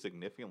 It'd be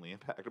significantly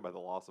impacted by the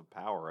loss of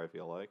power, I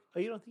feel like. Oh,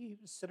 you don't think you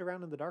just sit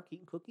around in the dark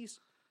eating cookies?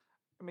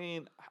 I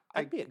mean,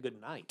 That'd be a good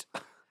night.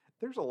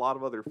 there's a lot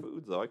of other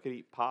foods, though. I could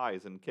eat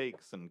pies and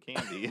cakes and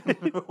candy and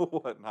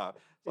whatnot.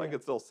 So I Yeah.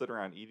 could still sit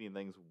around eating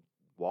things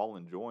while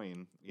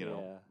enjoying, you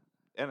know.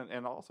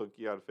 And also,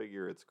 you got to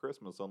figure it's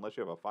Christmas, so unless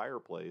you have a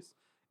fireplace,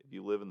 if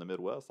you live in the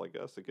Midwest like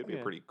us, it could be Yeah.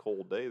 a pretty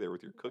cold day there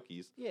with your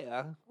cookies.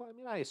 Yeah. Well, I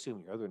mean, I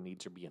assume your other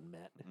needs are being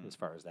met as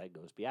far as that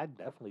goes. But yeah, I'd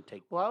definitely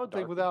take. well, I would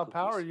think dark without eating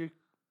power, cookies. you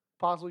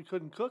possibly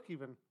couldn't cook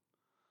even.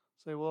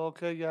 Say, well,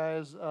 okay,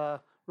 guys,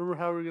 remember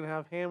how we were gonna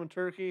have ham and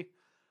turkey?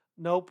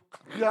 Nope,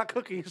 you got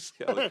cookies.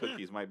 Yeah, the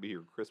cookies might be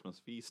your Christmas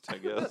feast, I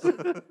guess.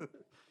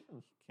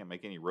 Can't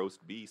make any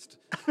roast beast.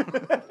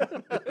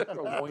 A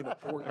loin of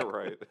pork.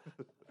 Right.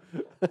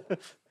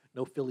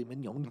 No filet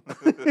mignon.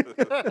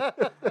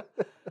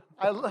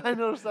 I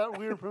noticed that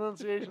weird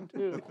pronunciation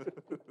too.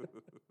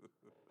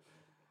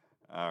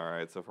 All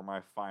right. So for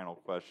my final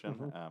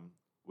question, Mhm.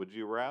 would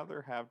you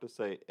rather have to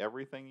say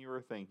everything you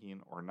were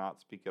thinking or not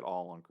speak at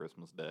all on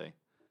Christmas Day?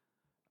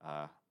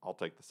 I'll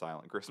take the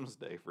silent Christmas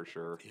Day for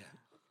sure. Yeah.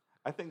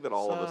 I think that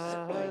all of us,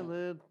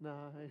 Silent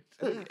night.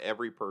 I think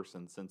every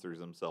person censors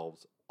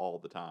themselves all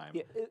the time.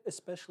 Yeah,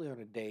 especially on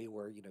a day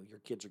where your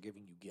kids are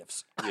giving you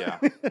gifts. Yeah.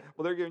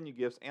 Well, they're giving you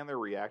gifts and they're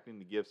reacting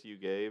to gifts you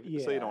gave. So you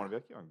Yeah. don't want to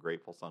be like, you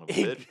ungrateful son of a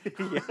bitch.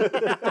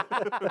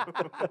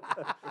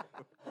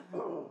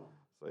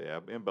 So yeah,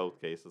 in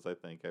both cases, I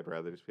think I'd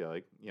rather just be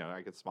like,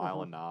 I could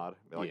smile and nod,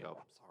 be like, Yeah.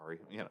 oh, sorry,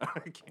 I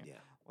can't, Yeah.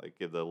 like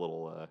give the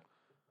little,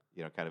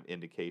 kind of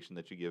indication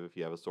that you give if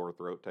you have a sore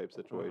throat type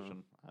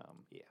situation.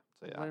 Yeah.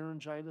 So yeah,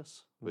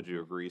 Laryngitis. would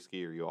you agree,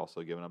 Ski? Are you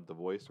also giving up the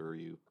voice, or are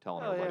you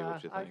telling Oh everybody yeah,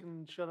 what you I think?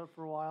 can shut up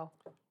for a while.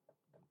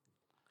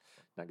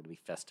 Not going to be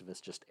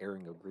Festivus, just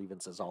airing of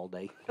grievances all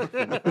day.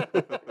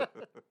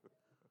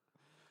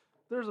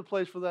 There's a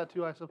place for that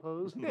too, I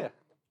suppose. Yeah.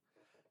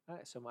 All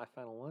right, so my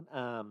final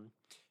one.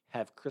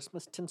 Have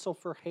Christmas tinsel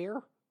for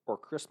hair or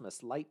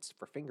Christmas lights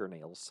for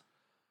fingernails?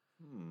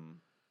 I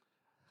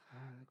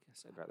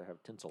guess I'd rather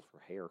have tinsel for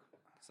hair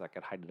so I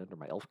could hide it under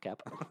my elf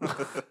cap.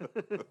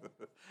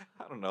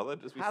 I don't know.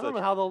 That'd just be I don't know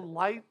such, how the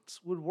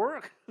lights would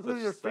work such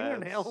with your sad,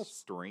 fingernails.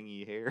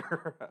 stringy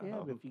hair. Yeah,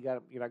 but if you're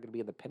not going to be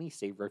in the penny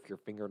saver if your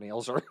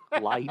fingernails are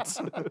lights.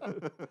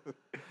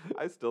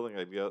 I still think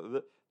I'd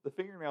go. The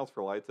fingernails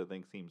for lights, I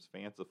think, seems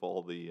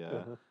fanciful. The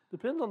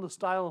Depends on the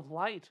style of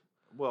light.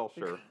 well,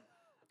 sure.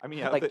 I mean,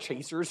 yeah, Like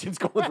chasers, it's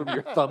going from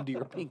your thumb to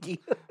your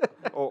pinky.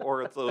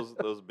 or it's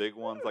those big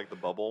ones like the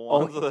bubble Oh,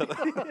 ones.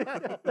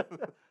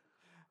 That,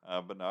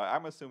 but no,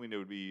 I'm assuming it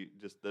would be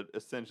just that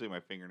essentially my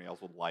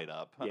fingernails would light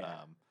up. Yeah.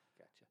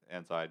 Gotcha.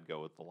 And so I'd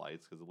go with the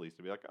lights because at least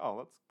it'd be like, oh,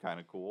 that's kind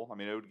of cool. I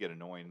mean, it would get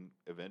annoying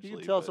eventually. You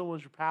can tell but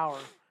someone's your power,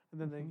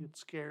 and then they get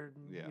scared,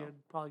 and Yeah.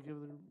 you'd probably give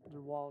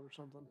their wallet or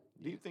something.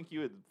 Do you think you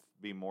would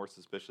be more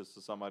suspicious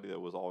to somebody that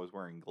was always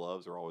wearing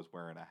gloves or always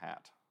wearing a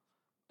hat?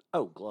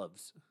 Oh,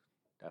 gloves.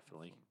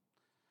 Definitely.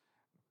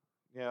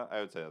 Yeah, I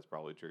would say that's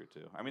probably true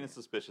too. I mean, it's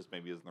suspicious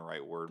maybe isn't the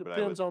right word, but I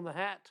would. Depends on the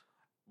hat.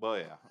 Well,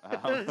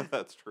 yeah,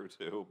 that's true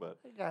too. But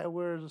That guy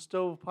wears a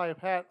stovepipe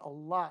hat a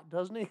lot,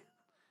 doesn't he?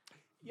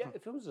 Yeah,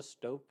 if it was a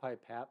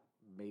stovepipe hat,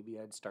 maybe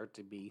I'd start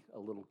to be a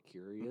little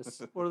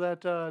curious. Or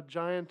that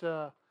giant.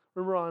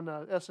 Remember on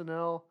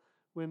SNL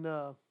when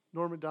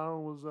Norm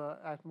Macdonald was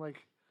acting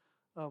like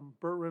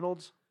Burt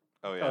Reynolds?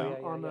 oh yeah,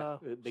 on, A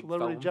big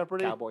Celebrity foam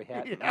Jeopardy? cowboy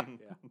hat. Yeah.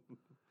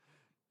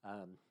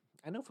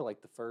 I know for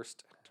like the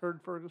first.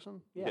 Turd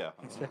Ferguson. Yeah, Yeah.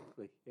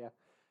 exactly. Yeah,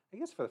 I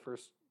guess for the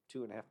first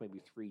 2.5, maybe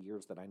 3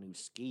 years that I knew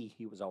Ski,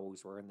 he was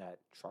always wearing that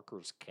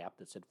trucker's cap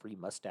that said "free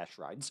mustache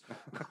rides."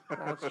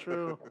 That's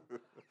true.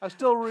 I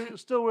still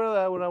wear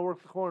that when I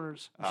work the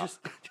corners. Just,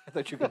 I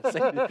thought you were going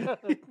to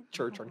say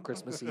church on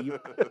Christmas Eve.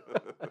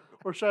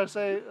 Or should I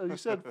say? You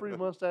said free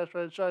mustache,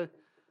 right? Should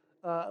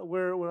I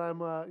wear it when I'm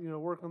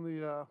working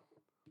the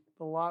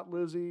Lot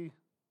Lizzie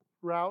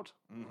route?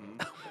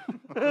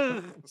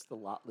 It's the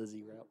Lot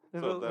Lizzie route.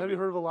 So that'd Have you be-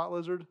 heard of a lot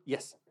lizard?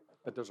 Yes,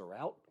 but there's a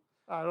route.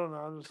 I don't know.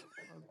 I'm just,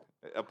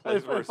 a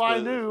place where if I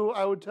spe- knew,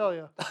 I would tell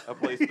you. a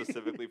place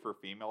specifically for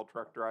female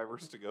truck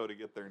drivers to go to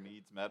get their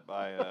needs met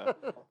by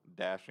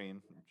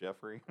dashing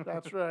Jeffrey.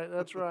 That's right.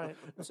 That's right.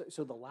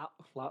 So the lot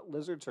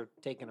lizards are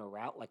taking a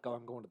route like, oh,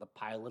 I'm going to the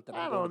Pilot, then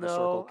I I'm going don't to the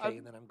Circle know. K,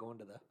 and then I'm going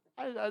to the.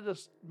 I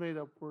just made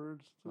up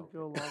words to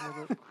go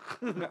along with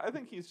it. No, I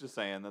think he's just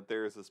saying that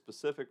there is a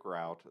specific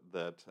route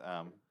that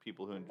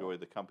people who enjoy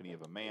the company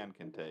of a man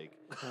can take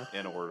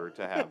in order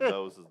to have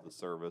those as the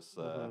service.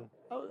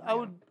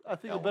 I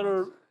think a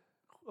better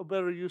a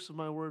better use of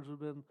my words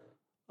would have been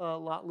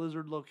lot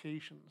lizard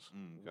locations.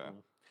 Okay.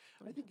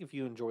 I think if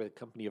you enjoy the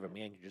company of a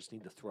man, you just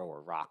need to throw a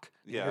rock.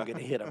 And Yeah. You're going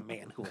to hit a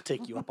man who will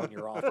take you up on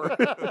your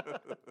offer.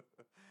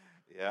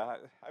 Yeah,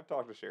 I've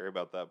talked to Sherry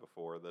about that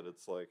before. That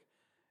it's like,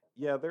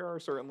 yeah, there are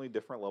certainly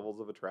different levels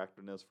of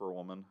attractiveness for a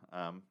woman,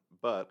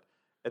 but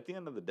at the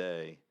end of the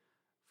day,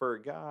 for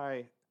a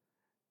guy,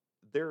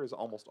 there is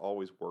almost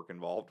always work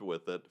involved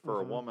with it.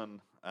 For a Mhm.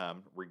 woman,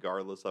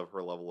 regardless of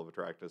her level of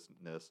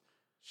attractiveness,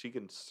 she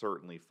can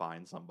certainly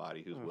find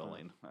somebody who's Mhm.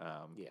 willing.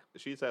 Yeah.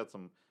 She's had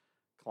some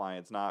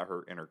clients, not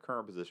her in her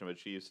current position, but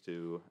she used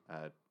to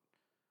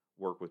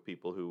work with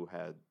people who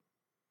had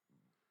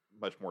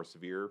much more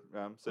severe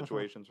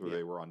situations where Yeah.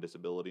 they were on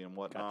disability and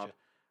whatnot. Gotcha.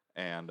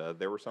 And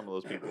there were some of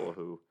those people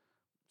who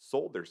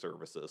sold their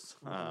services.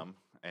 Mhm.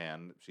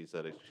 And she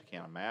said she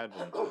can't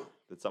imagine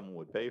that someone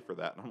would pay for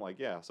that. And I'm like,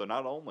 yeah. So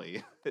not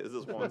only is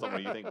this woman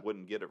someone you think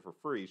wouldn't get it for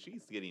free,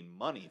 she's getting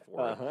money for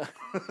Uh-huh.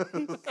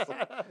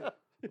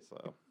 it.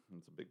 So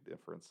it's a big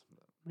difference.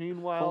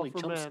 Meanwhile, Only for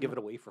chumps men, give it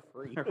away for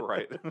free.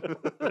 Right.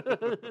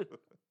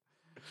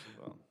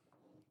 So,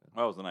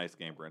 that was a nice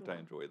game, Brent. I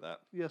enjoyed that.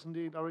 yes,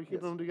 indeed. Are we keeping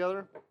Yes. them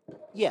together?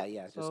 Yeah,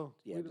 just So,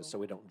 we just don't- so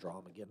we don't draw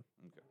them again.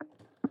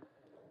 Okay.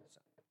 So,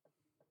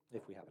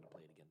 if we happen to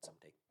play it again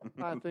someday.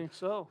 I think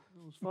so.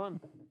 It was fun.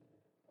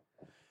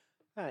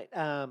 All right.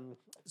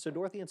 So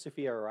Dorothy and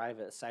Sophia arrive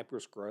at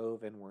Cypress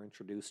Grove and we're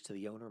introduced to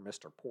the owner,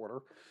 Mr.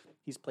 Porter.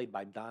 He's played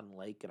by Don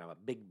Lake, and I'm a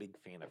big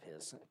fan of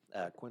his.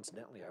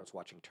 Coincidentally, I was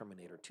watching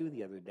Terminator 2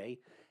 the other day,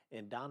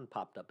 and Don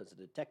popped up as a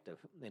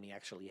detective, and he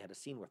actually had a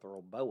scene with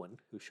Earl Bowen,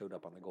 who showed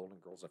up on the Golden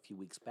Girls a few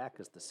weeks back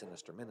as the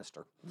sinister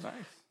minister. Nice.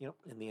 You know,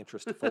 in the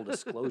interest of full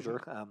disclosure,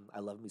 I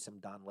love me some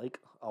Don Lake.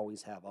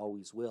 Always have,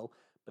 always will.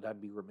 But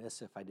I'd be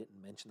remiss if I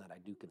didn't mention that I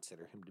do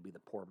consider him to be the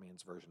poor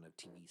man's version of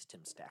TV's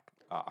Tim Stack.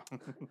 Ah.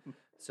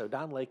 So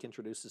Don Lake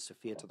introduces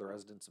Sophia to the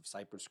residents of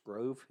Cypress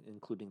Grove,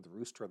 including the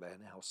rooster of the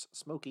hen house,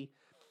 Smokey,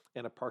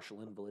 and a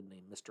partial invalid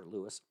named Mr.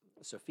 Lewis.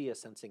 Sophia,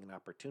 sensing an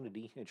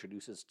opportunity,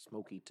 introduces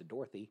Smokey to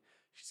Dorothy.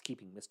 She's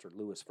keeping Mr.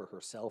 Lewis for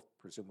herself,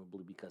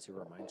 presumably because he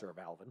reminds her of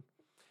Alvin.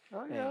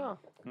 Oh yeah,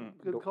 Hmm.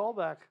 good Dor-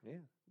 callback. Yeah.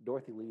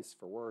 Dorothy leaves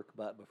for work,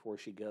 but before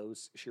she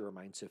goes, she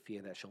reminds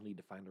Sophia that she'll need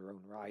to find her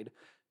own ride.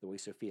 The way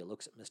Sophia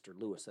looks at Mr.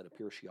 Lewis, it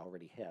appears she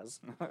already has.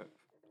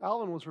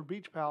 Alvin was her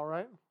beach pal,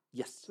 right?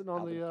 Yes. Sitting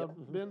on Alvin, the yep,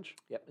 mhm. bench.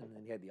 Yep, and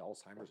then he had the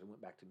Alzheimer's and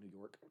went back to New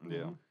York.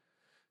 Yeah.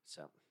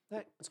 So, all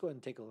right, let's go ahead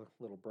and take a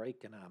little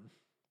break and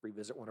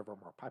revisit one of our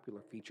more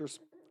popular features,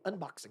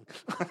 unboxing.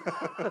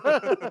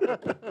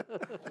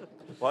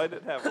 Well, I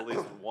did have at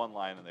least one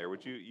line in there,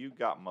 which you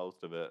got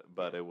most of it,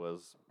 but it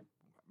was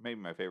maybe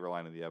my favorite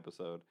line of the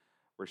episode,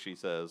 where she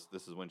says,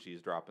 "This is when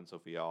she's dropping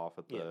Sophia off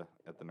at the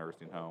Yeah.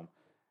 nursing home,"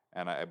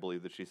 and I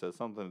believe that she says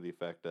something to the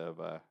effect of,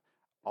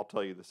 "I'll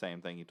tell you the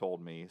same thing you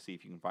told me. See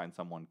if you can find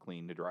someone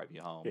clean to drive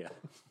you home." Yeah.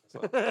 So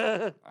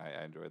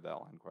I enjoyed that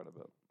line quite a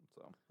bit.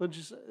 So But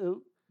you said, I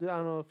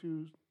don't know if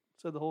you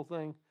said the whole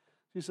thing.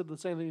 You said the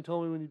same thing you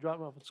told me when you dropped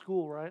me off at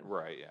school, right?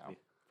 right, yeah,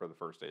 for the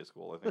first day of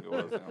school, I think it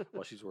was. Yeah.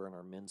 While she's wearing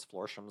our men's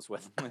florshams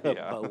with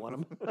Yeah. a bow on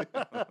them.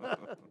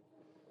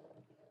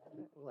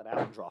 We'll let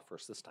Alan draw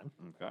first this time.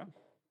 Okay.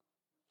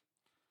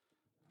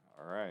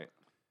 All right.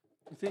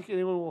 You think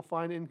anyone will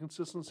find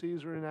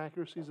inconsistencies or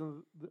inaccuracies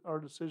in our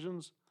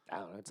decisions? I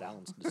don't know. It's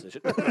Alan's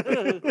decision.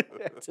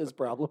 It's his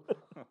problem.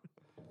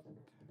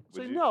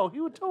 Say you- no. He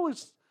would totally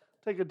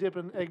take a dip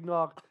in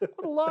eggnog.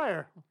 What a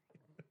liar!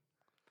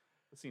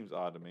 It seems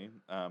odd to me.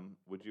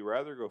 Would you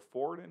rather go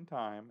forward in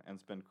time and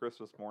spend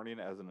Christmas morning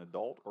as an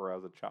adult or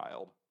as a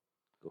child?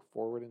 Go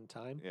forward in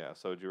time. Yeah,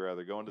 so would you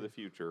rather go into the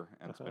future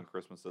and spend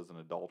Christmas as an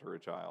adult or a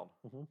child?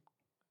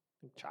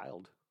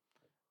 Child.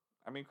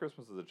 I mean,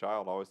 Christmas as a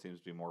child always seems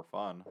to be more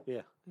fun.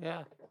 Yeah.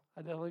 Yeah,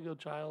 I definitely go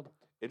child.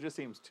 It just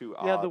seems too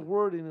odd. Yeah, the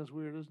wording is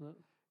weird, isn't it?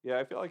 Yeah,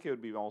 I feel like it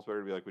would be almost better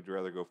to be like, would you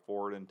rather go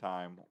forward in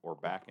time or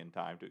back in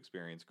time to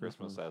experience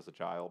Christmas as a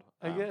child?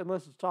 I get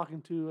unless it's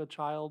talking to a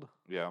child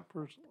Yeah,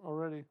 person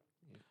already.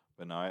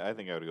 but no, I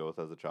think I would go with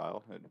as a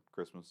child.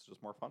 Christmas is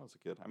just more fun as a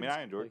kid. I mean,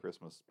 I enjoy Exactly.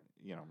 Christmas,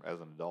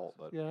 as an adult,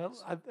 but Yeah,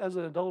 as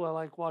an adult, I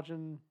like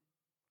watching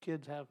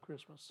kids have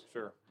Christmas.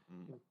 sure.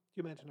 Mm.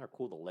 Can you imagine how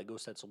cool the Lego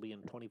sets will be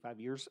in 25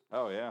 years?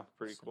 Oh yeah,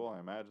 pretty So- cool. I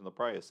imagine they'll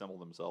probably assemble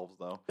themselves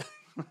though.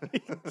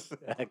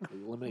 Exactly.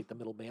 Eliminate the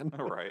middleman.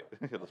 Right.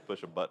 You'll just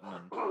push a button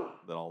and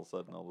then all of a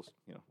sudden they'll just,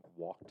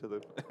 walk to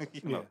the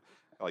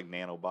like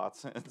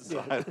nanobots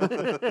inside.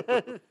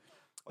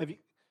 Have you?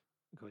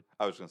 Go ahead.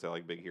 I was gonna say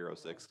like Big Hero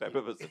 6 type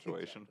of a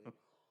situation.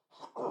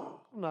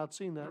 I've not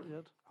seen that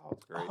yet. Oh,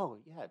 it's great. Oh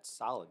yeah, it's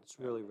solid. It's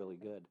really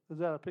good. Is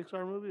that a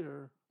Pixar movie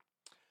or?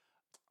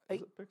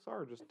 Is it Pixar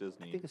or just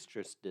Disney? I think it's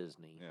just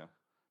Disney. Yeah,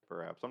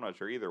 perhaps. I'm not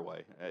sure. Either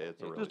way,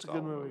 it's a Yeah, really just a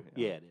good solid movie.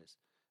 Yeah, it is.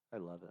 I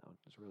love that one.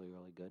 It's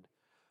really good.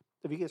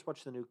 Have you guys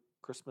watched the new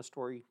Christmas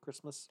Story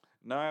Christmas?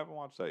 No, I haven't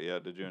watched that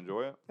yet. Did you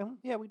enjoy it?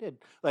 Yeah, we did.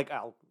 Like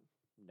I'll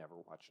never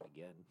watch it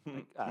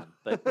again.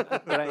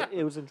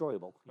 It was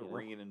enjoyable. A you know?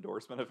 ringing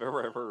endorsement if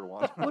ever I've heard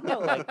one. Well,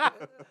 no, it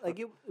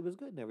was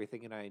good and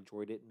everything, and I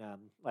enjoyed it. And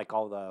like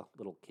all the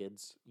little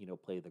kids,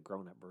 play the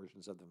grown-up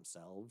versions of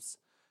themselves,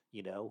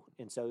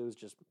 and so it was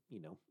just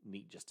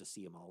neat just to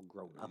see them all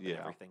grown up and Yeah.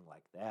 everything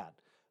like that.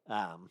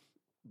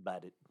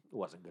 But it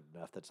wasn't good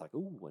enough. That's like,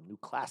 ooh, a new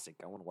classic.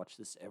 I want to watch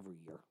this every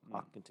year.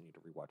 I'll continue to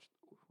rewatch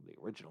the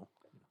original.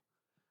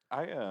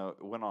 I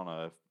went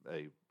on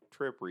a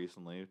trip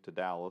recently to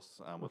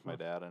Dallas with my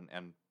dad,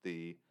 and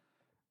the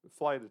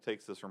flight that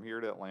takes us from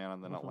here to Atlanta,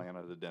 and then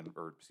Atlanta to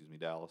Denver,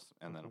 Dallas,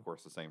 and then of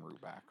course the same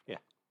route back. Yeah.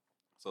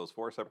 So it's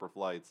 4 separate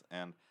flights,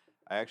 and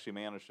I actually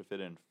managed to fit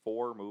in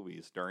 4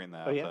 movies during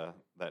that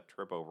that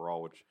trip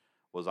overall, which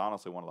was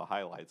honestly one of the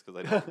highlights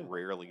because I don't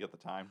rarely get the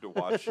time to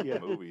watch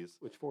movies.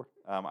 Which 4?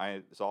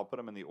 So I'll put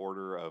them in the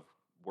order of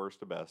worst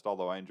to best,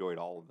 although I enjoyed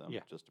all of them.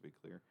 Yeah. Just to be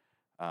clear,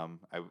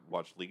 I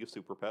watched League of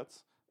Super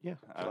Pets. Yeah.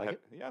 Did you like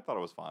it? Yeah, I thought it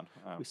was fun.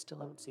 We still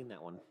haven't seen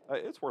that one.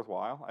 It's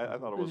worthwhile. I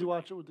thought it Did was. you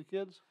watch it with the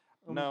kids?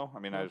 No, I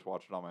mean I no. just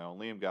watched it on my own.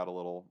 Liam got a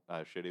little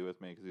shitty with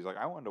me because he's like,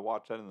 I wanted to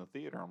watch that in the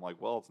theater. I'm like,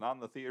 well, it's not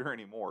in the theater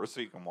anymore, so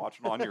you can watch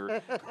it on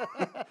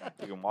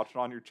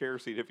your chair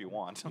seat if you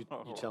want. You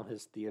tell him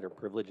his theater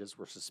privileges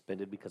were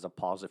suspended because of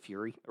Paws of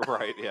Fury.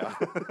 Right? Yeah.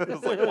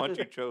 It's like once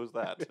you chose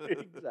that,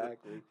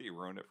 Exactly. he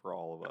ruined it for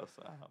all of us.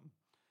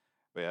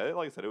 But yeah,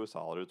 like I said, it was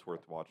solid. It's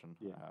worth watching.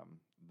 Yeah.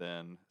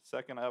 Then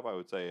second up, I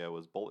would say it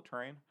was Bullet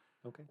Train.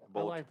 Okay. I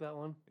Bullet like that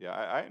one. Yeah,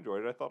 I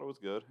enjoyed it. I thought it was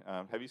good.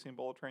 Have you seen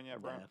Bullet Train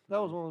yet, Brian?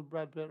 That was one with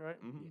Brad Pitt, right?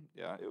 Mm-hmm.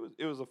 Yeah,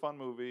 it was a fun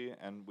movie,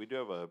 and we do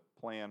have a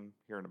plan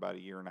here in about a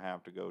year and a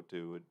half to go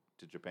to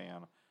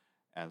Japan,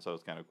 and so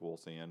it's kind of cool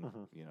seeing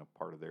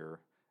part of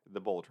the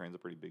Bullet Train's a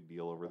pretty big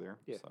deal over there.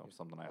 Yeah, So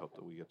something I hope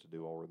that we get to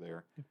do while we're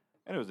there,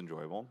 and it was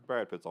enjoyable.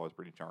 Brad Pitt's always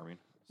pretty charming.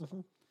 So.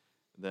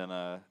 Then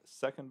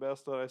second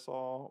best that I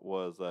saw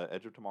was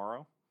Edge of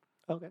Tomorrow.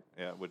 Okay.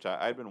 Yeah, which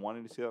I'd been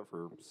wanting to see that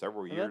for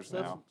several And years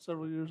that's now.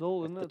 several years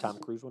old, isn't The it? Tom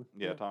Cruise one?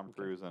 Yeah, Yeah, Tom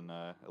Cruise and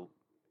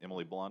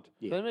Emily Blunt.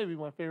 Yeah. That may be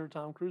my favorite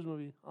Tom Cruise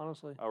movie,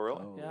 honestly. Oh,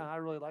 really? Oh. Yeah, I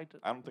really liked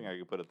it. I don't think I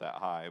could put it that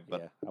high,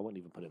 but Yeah, I wouldn't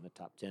even put it in the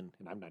top 10,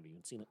 and I've not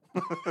even seen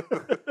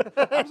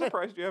it. I'm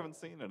surprised you haven't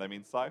seen it. I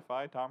mean,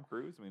 sci-fi, Tom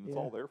Cruise. I mean, it's Yeah.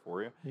 all there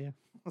for you. Yeah.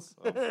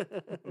 So,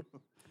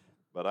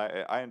 but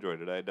I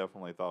enjoyed it. I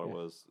definitely thought it Yeah.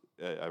 was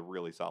a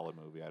really solid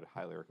movie. I'd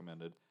highly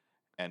recommend it.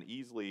 And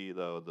easily,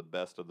 though, the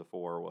best of the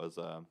 4 was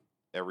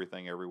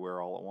Everything Everywhere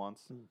All at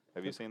Once.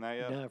 Have you seen that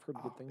yet? No, I've heard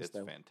good things, It's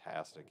though.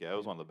 fantastic. Yeah, it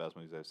was one of the best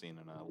movies I've seen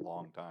in a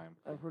long time.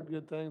 I've heard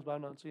good things, but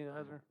I've not seen it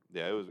either.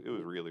 Yeah, it was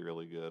really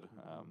really good.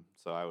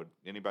 So I would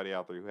anybody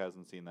out there who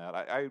hasn't seen that,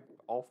 I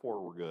all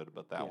 4 were good,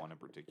 but that Yeah. one in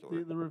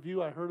particular. The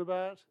review I heard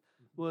about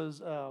was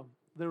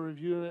they're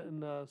reviewing it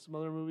in some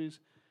other movies,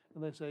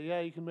 and they say, yeah,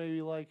 you can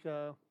maybe like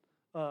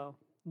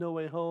No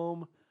Way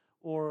Home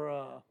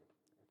or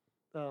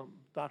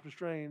Doctor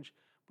Strange,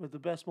 but the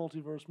best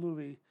multiverse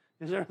movie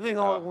is Everything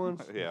All at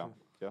Once. Yeah,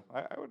 yeah.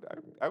 I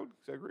would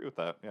agree with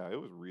that. Yeah,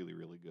 it was really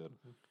really good.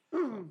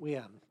 We,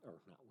 or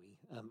not we,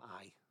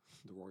 I,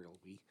 the royal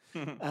we,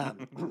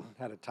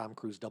 had a Tom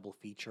Cruise double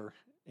feature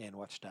and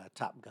watched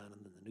Top Gun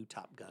and then the new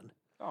Top Gun.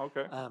 Oh,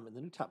 okay. And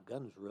the new Top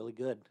Gun was really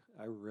good.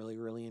 I really,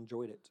 really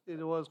enjoyed it.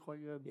 It was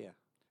quite good. Yeah.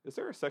 Is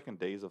there a second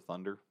Days of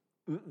Thunder?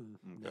 Mm-mm,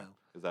 Okay. No.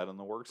 Is that in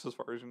the works as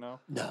far as you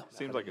know? No.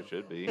 Seems like it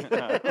should be.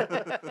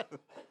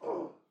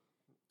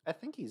 I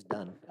think he's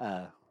done.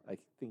 I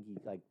think he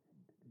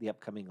the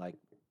upcoming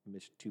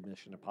two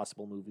Mission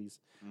Impossible movies.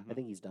 I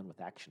think he's done with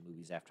action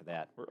movies after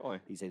that. Really?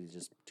 He said he's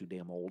just too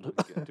damn old.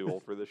 Getting too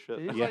old for this shit.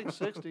 He's Yeah. like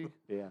 60.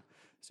 Yeah.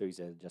 So he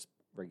said just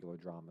regular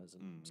dramas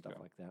and stuff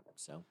okay. like that.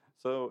 So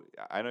So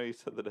I know you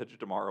said that Edge of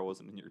Tomorrow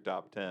wasn't in your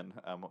top 10.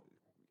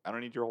 I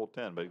don't need your whole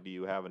 10, but do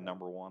you have a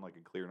number one, like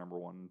a clear number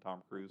one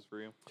Tom Cruise for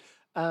you?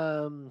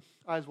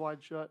 Eyes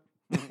Wide Shut.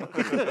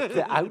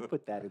 I would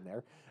put that in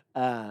there.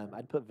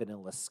 I'd put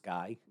Vanilla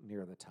Sky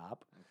near the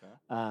top.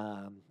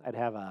 Okay. I'd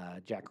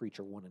have Jack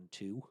Reacher 1 and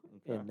 2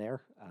 Okay. in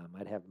there.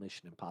 I'd have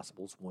Mission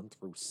Impossibles 1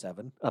 through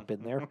 7 up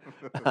in there,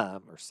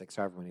 or 6,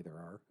 however many there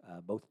are.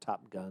 Both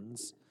Top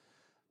Guns.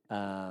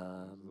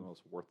 This is the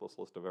most worthless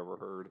list I've ever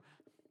heard.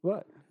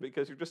 What?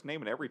 Because you're just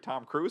naming every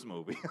Tom Cruise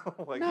movie.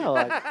 Like, No,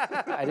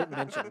 I didn't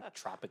mention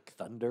Tropic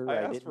Thunder. I I,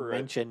 asked didn't for it.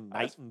 mention I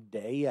Night asked- and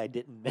Day. I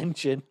didn't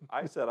mention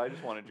I said I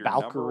just wanted your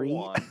Valkyrie.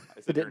 number one. I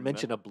I said your didn't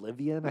mention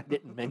Oblivion. I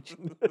didn't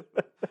mention.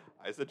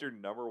 I said your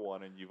number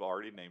one, and you've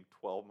already named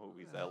 12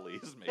 movies at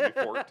least, maybe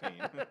 14.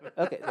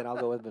 Okay, then I'll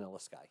go with Vanilla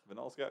Sky.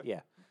 Vanilla Sky?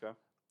 Yeah.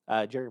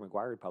 Okay. Jerry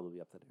Maguire would probably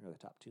be up there near the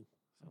top 2.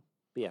 So,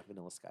 but yeah,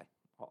 Vanilla Sky.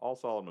 All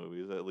solid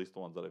movies, at least the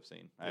ones that I've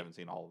seen. I Yeah. haven't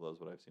seen all of those,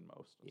 but I've seen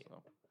most. Yeah.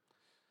 So.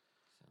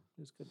 So it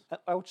was good.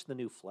 I watched the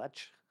new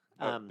Fletch.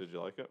 Oh, did you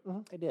like it?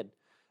 I did.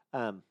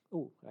 I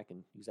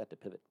can use that to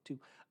pivot too.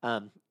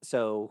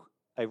 So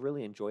I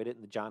really enjoyed it,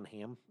 and the John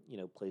Hamm,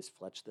 plays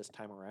Fletch this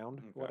time around,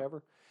 Okay.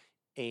 whatever.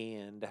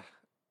 And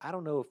I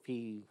don't know if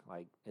he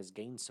has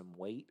gained some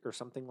weight or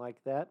something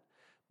like that,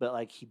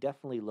 but he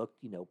definitely looked,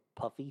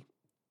 puffy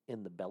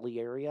in the belly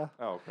area.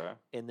 Oh, okay.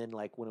 And then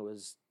when it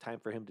was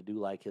time for him to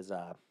do his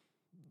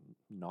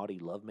naughty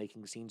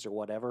lovemaking scenes or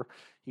whatever,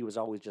 he was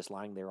always just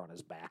lying there on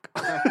his back.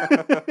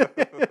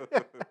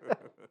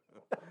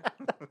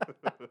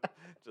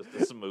 Just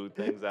to smooth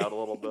things out a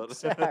little bit.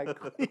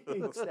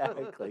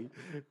 Exactly.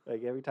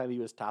 Like every time he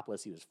was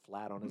topless, he was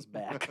flat on his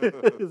back.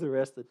 The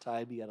rest of the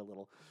time, he had a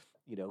little,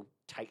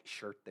 tight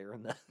shirt there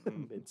in the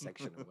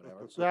midsection or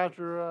whatever. So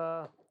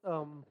after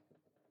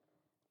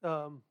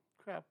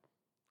crap,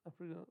 I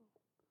forget.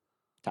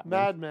 Top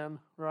Man. Mad Men,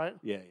 right?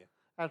 Yeah.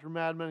 After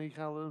Mad Men, he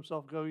kind of let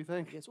himself go. You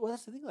think? Yes. Well,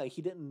 that's the thing. Like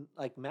he didn't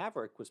like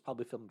Maverick was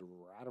probably filmed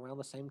right around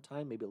the same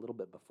time, maybe a little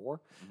bit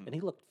before, and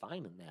he looked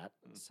fine in that.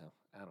 So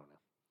I don't know.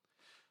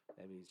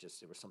 Maybe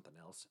it was something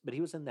else. But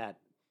he was in that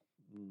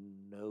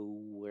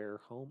Nowhere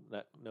Home,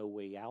 No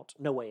Way Out,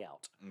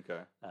 Okay.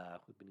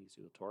 with Benicio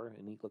del Toro,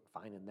 and he looked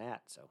fine in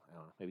that. So I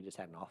don't know. Maybe he just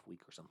had an off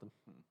week or something.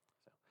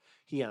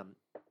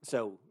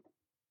 So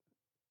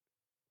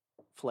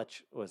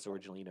Fletch was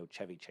originally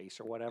Chevy Chase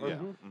or whatever. Yeah.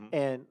 Mhm.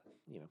 And,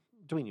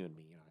 between you and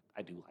me,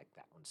 I do like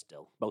that one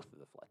still. Both of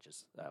the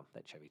Fletches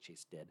that Chevy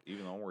Chase did.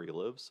 Even the one where he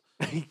lives.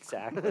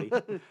 Exactly.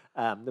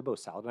 They're both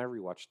solid. And I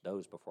rewatched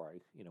those before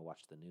I,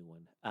 watched the new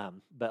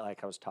one. But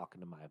like I was talking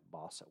to my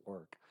boss at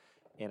work,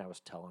 and I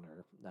was telling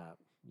her,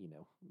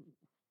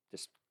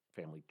 just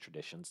family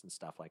traditions and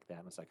stuff like that.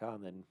 And it's like,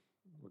 and then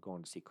we're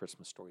going to see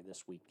Christmas Story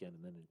this weekend,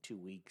 and then in 2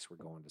 weeks we're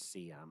going to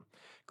see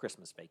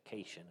Christmas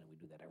Vacation, and we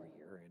do that every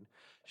year. And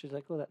she's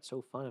like, "Oh, that's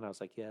so fun." And I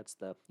was like, "Yeah, it's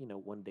the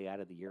one day out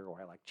of the year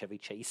where I like Chevy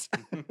Chase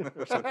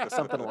or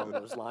something along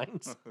those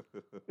lines."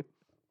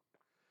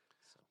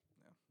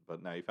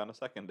 But now you found a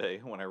second day,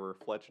 whenever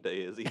Fletch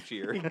Day is each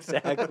year.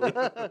 Exactly.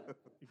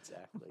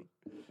 Exactly.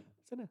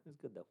 So no, it was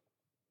good though.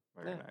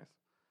 Very nice.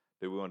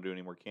 Do we want to do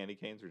any more candy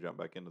canes or jump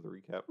back into the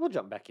recap? We'll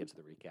jump back into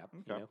the recap.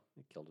 Okay.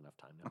 We killed enough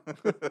time now.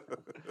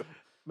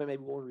 But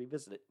maybe we'll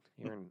revisit it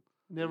here in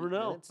Never 8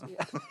 know. minutes.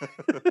 Yeah.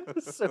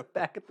 So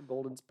back at the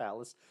Golden's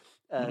Palace,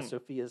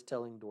 Sophia's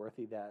telling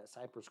Dorothy that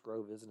Cypress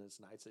Grove isn't as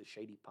nice as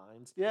Shady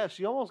Pines. Yeah,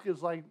 she almost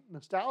gets like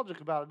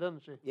nostalgic about it,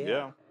 doesn't she?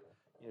 Yeah.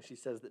 She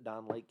says that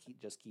Don Lake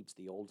just keeps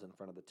the olds in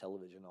front of the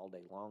television all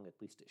day long. At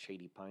least at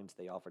Shady Pines,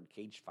 they offered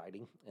cage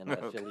fighting and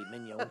a filet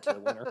mignon to the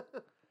winner.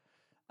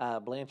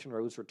 Blanche and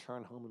Rose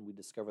return home, and we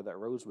discover that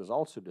Rose was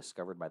also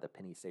discovered by the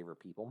Penny Saver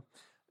people.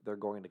 They're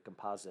going to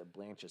composite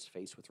Blanche's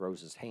face with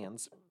Rose's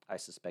hands. I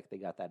suspect they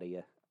got that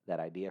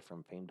idea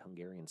from famed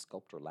Hungarian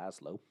sculptor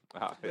Laszlo.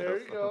 There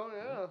you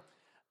go,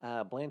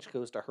 yeah. Blanche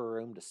goes to her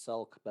room to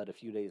sulk, but a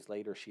few days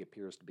later she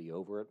appears to be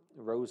over it.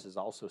 Rose is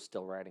also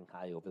still riding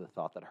high over the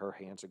thought that her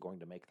hands are going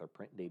to make their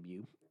print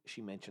debut.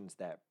 She mentions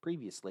that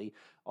previously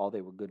all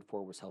they were good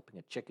for was helping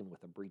a chicken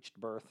with a breached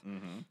birth.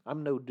 Mm-hmm.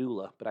 I'm no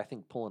doula, but I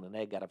think pulling an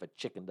egg out of a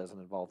chicken doesn't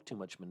involve too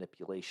much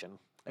manipulation.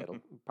 It'll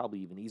probably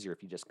even easier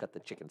if you just cut the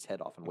chicken's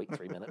head off and wait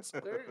 3 minutes.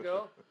 There you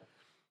go.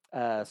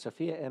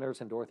 Sophia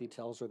enters, and Dorothy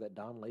tells her that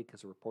Don Lake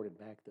has reported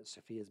back that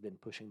Sophia's been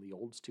pushing the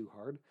olds too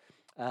hard.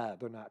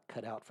 They're not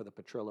cut out for the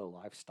Petrillo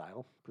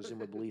lifestyle.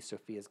 Presumably,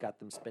 Sophia's got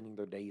them spending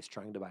their days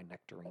trying to buy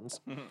nectarines.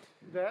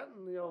 That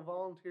and,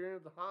 volunteering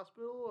at the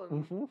hospital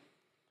and Mm-hmm.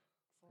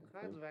 all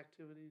kinds of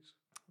activities.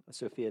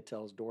 Sophia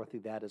tells Dorothy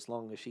that as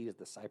long as she is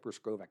the Cypress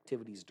Grove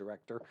activities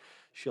director,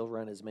 she'll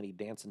run as many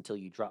dance until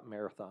you drop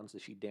marathons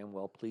as she damn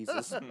well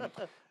pleases.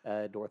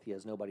 Dorothy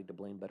has nobody to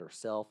blame but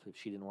herself. If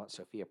she didn't want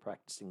Sophia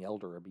practicing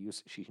elder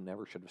abuse, she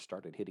never should have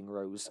started hitting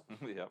Rose.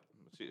 Yeah.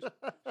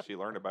 She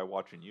learned it by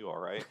watching you, all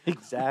right?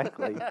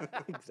 Exactly.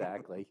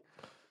 Exactly.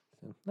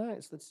 So,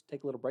 nice. Let's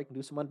take a little break and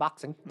do some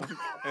unboxing.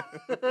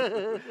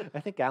 I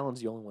think Alan's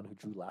the only one who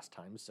drew last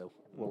time, so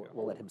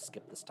we'll let him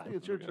skip this I time. think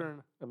it's your Okay.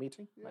 turn. Oh, me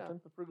too? My Yeah,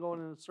 turn? if we're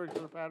going in a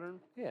circular pattern.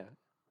 Yeah.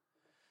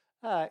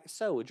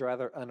 So, would you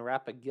rather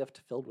unwrap a gift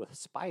filled with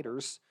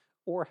spiders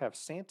or have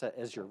Santa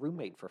as your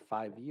roommate for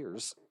 5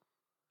 years?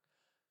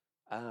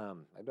 I'd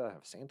rather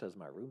have Santa as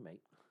my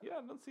roommate. Yeah,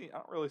 I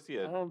don't really see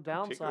a I don't particular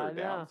downside,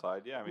 yeah.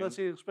 downside. Yeah, I mean, Unless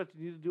he expected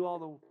you to do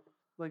all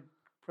the,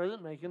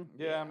 present making.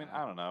 yeah, I mean,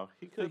 I don't know.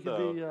 He He could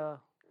could be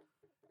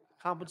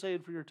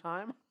compensated for your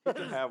time. he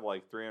could have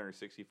like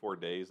 364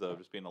 days of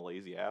just being a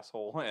lazy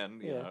asshole,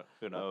 and you Yeah. know,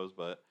 who knows?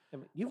 But I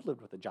mean, you've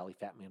lived with a jolly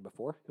fat man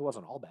before. It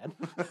wasn't all bad.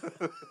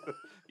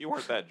 you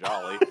weren't that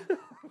jolly.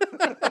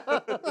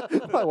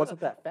 Well, I wasn't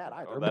that fat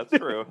either. Oh, that's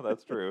true.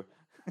 That's true.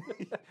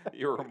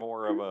 You were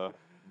more of a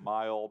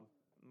mild,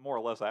 more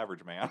or less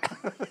average man.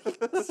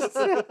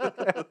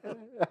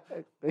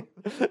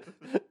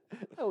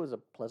 That was a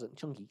pleasant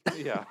chunky.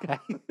 Yeah. guy.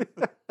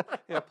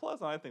 Yeah,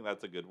 pleasant. I think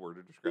that's a good word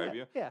to describe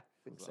you. Yeah, I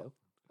think So. so.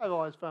 I've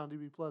always found you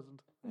to be pleasant.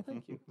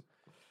 Thank you.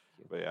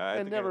 But yeah, I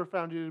And think never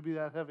found you to be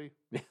that heavy.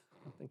 Thank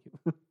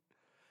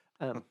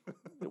you.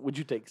 Would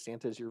you take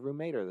Santa as your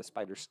roommate or the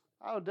spiders?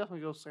 I would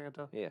definitely go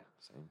Santa. Yeah,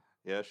 same.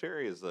 Yeah,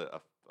 Sherry is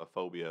a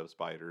phobia of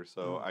spiders,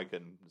 so I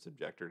can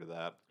subject her to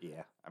that.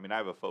 Yeah. I mean, I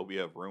have a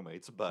phobia of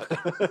roommates, but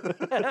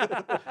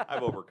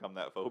I've overcome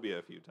that phobia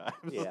a few times.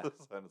 Yeah.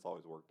 And it's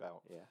always worked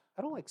out. Yeah.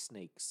 I don't like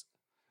snakes.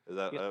 Is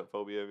that Yeah. a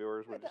phobia of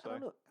yours, I would you say?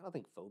 don't know. I don't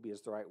think phobia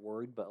is the right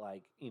word, but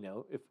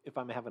if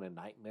I'm having a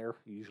nightmare,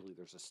 usually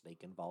there's a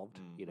snake involved.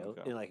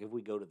 Okay. And like if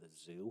we go to the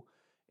zoo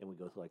and we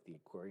go through like the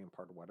aquarium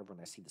part or whatever,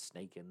 and I see the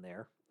snake in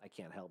there, I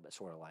can't help but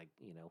sort of like,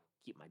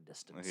 keep my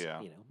distance.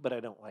 Yeah. But I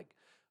don't like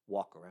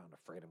walk around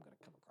afraid I'm going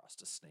to come across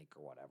a snake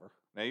or whatever.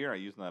 Now you're not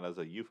using that as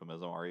a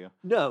euphemism, are you?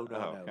 No, Oh,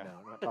 okay.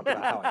 I'm not talking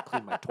about how I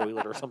clean my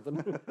toilet or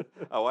something.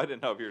 Oh, I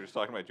didn't know if you were just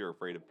talking about you're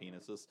afraid of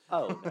penises.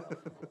 Oh, no.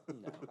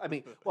 I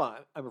mean, well,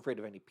 I'm afraid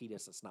of any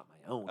penis that's not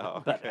my own,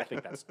 Oh, but I okay.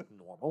 think that's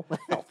normal,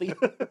 healthy.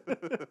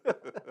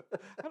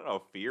 I don't know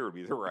if fear would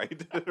be the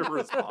right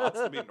response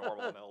to be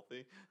normal and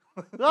healthy.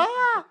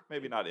 Ah!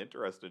 Maybe not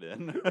interested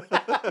in.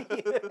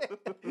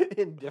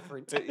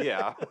 Indifferent.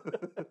 Yeah.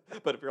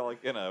 But if you're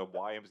like in a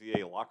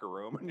YMCA locker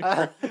room and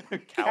Uh, you're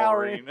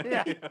cowering. cowering.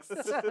 Yeah,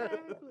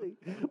 Exactly.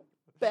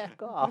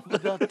 Back off.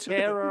 The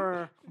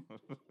terror.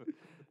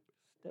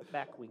 Step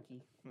back,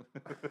 Winky.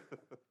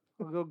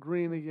 I'll go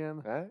green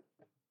again. All right.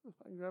 If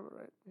I can grab it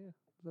right. Yeah.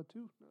 Is that 2?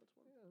 No, it's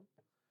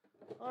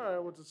 1. Yeah. All right,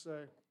 what's it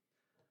say?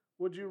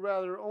 Would you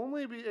rather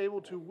only be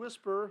able to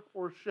whisper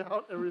or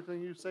shout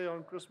everything you say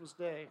on Christmas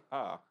Day?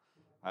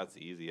 That's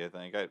easy, I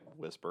think. I'd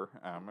whisper.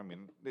 I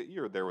mean,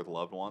 you're there with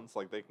loved ones.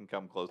 Like, they can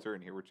come closer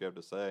and hear what you have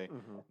to say.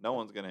 Mm-hmm. No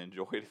one's going to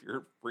enjoy it if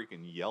you're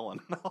freaking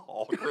yelling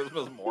all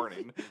Christmas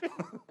morning.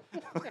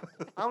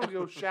 I'm going to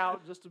go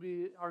shout just to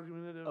be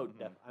argumentative. Oh, Mhm.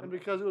 definitely. And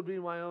because it would be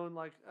my own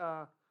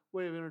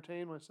way of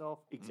entertaining myself.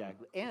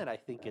 Exactly. And I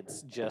think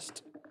it's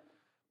just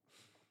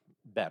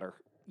better.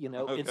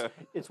 Okay.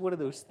 It's one of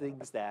those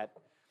things that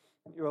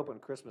you're open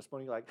Christmas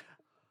morning, you're like,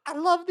 I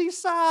love these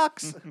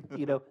socks.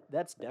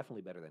 That's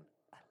definitely better than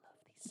I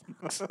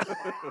love these socks.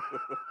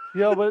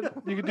 Yeah, but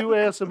you could do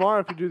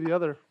ASMR if you do the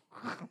other.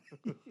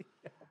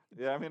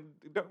 Yeah, I mean,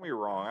 don't get me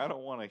wrong. I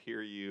don't want to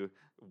hear you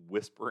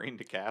whispering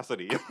to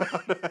Cassidy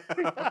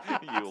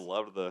about you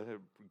love the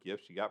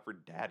gifts you got for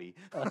Daddy.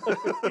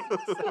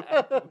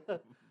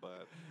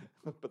 But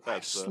I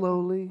that's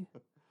slowly,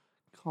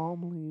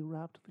 calmly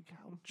wrapped the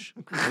couch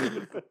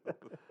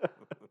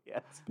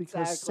Yes,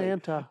 because exactly.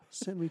 Santa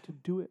sent me to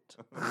do it.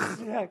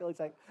 Exactly. It's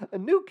like a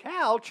new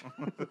couch.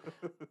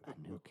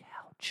 A new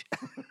couch.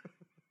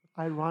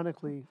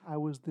 Ironically, I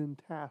was then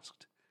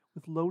tasked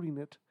with loading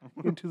it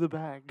into the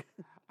bag.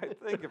 I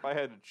think if I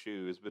had to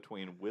choose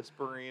between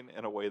whispering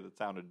in a way that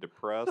sounded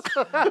depressed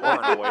or in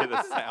a way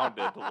that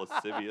sounded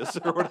lascivious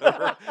or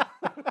whatever,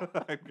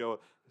 I'd go,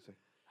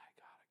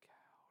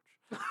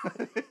 I got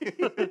a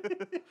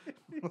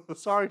couch.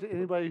 Sorry to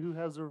anybody who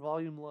has their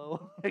volume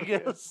low, I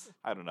guess.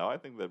 I don't know. I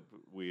think that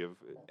we have,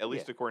 at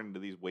least Yeah. according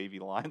to these wavy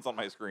lines on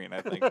my screen,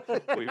 I think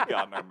we've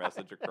gotten our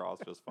message across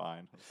just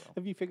fine. So.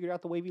 Have you figured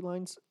out the wavy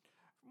lines?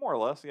 More or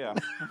less, yeah.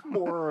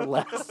 More or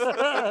less.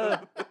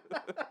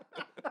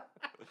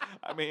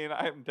 I mean,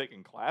 I haven't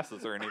taken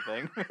classes or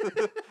anything,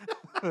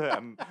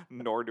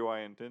 nor do I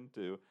intend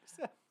to.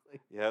 Exactly.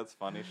 Yeah, it's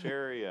funny,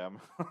 Sherry.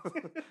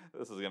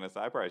 This is gonna.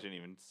 I probably shouldn't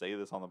even say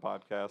this on the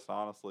podcast,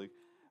 honestly,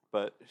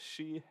 but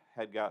she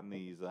had gotten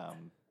these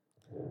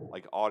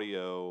like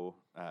audio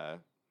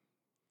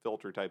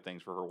filter type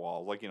things for her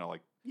walls, like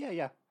like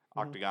Yeah.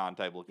 octagon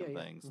type looking Yeah,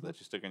 yeah. things Mhm. that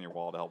you stick on your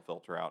wall to help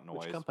filter out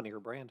noise. Which company or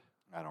brand?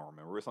 I don't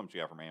remember. It was something she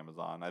got from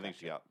Amazon. I think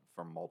she Gotcha. got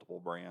from multiple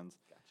brands.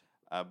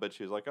 Gotcha. But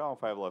she was like, "Oh,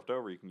 if I have left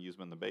over, you can use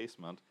them in the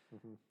basement."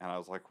 Mhm. And I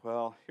was like,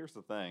 "Well, here's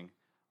the thing.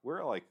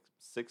 We're like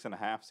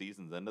 6.5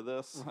 seasons into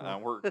this.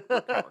 Mhm. We're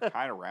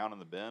kind of round in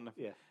the bend.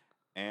 Yeah.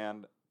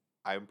 And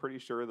I'm pretty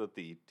sure that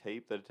the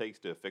tape that it takes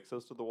to affix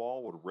those to the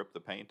wall would rip the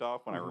paint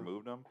off when I Mhm.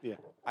 removed them. Yeah.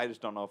 I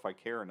just don't know if I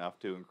care enough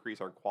to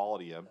increase our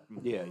quality a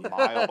Yeah, yeah.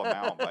 mild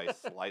amount by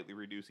slightly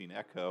reducing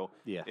echo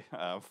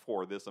Yeah.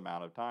 for this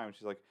amount of time."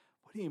 She's like,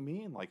 "What do you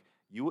mean? Like,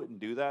 you wouldn't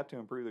do that to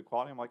improve the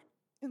quality?" I'm like,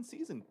 "In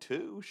season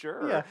 2,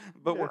 sure. Yeah,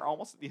 But yeah. we're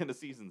almost at the end of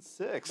season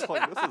 6.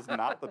 Like, this is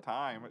not the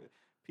time."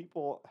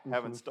 People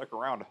haven't Mhm. stuck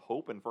around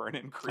hoping for an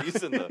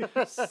increase in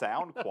the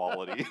sound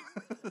quality.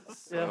 Yeah,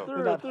 So- if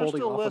They're not they're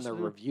holding still off on their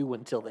listening. review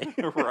until they.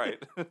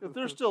 right. If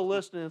they're still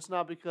listening, it's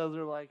not because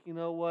they're like, you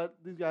know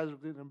what, these guys are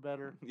getting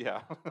better.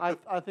 Yeah.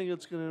 I think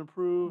it's going to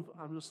improve.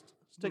 I'm just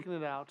sticking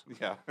it out.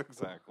 Yeah,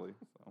 exactly.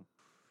 So.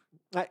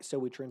 All right, so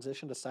we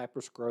transition to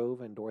Cypress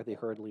Grove and Dorothy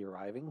Hurdley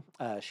arriving.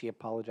 She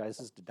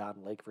apologizes to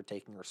Don Lake for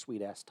taking her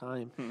sweet ass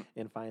time Hmm.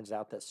 and finds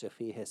out that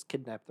Sophia has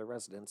kidnapped the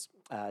residents.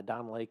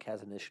 Don Lake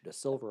hasn't issued a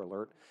silver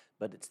alert,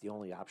 but it's the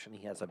only option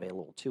he has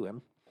available to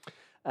him.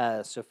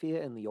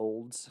 Sophia and the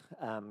Olds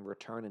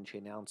return, and she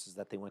announces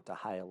that they went to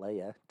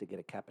Hialeah to get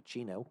a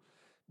cappuccino.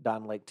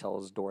 Don Lake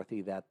tells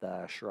Dorothy that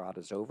the charade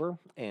is over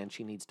and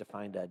she needs to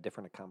find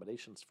different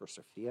accommodations for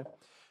Sophia.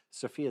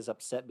 Sophia is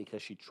upset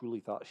because she truly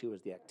thought she was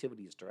the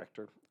activities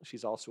director.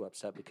 She's also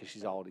upset because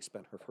she's already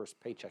spent her first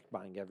paycheck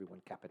buying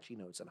everyone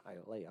cappuccinos in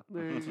Hialeah.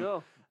 There you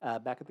go.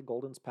 Back at the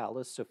Golden's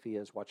Palace,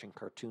 Sophia is watching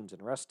cartoons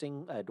and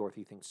resting.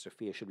 Dorothy thinks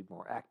Sophia should be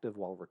more active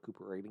while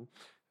recuperating.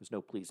 There's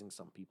no pleasing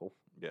some people.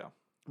 Yeah.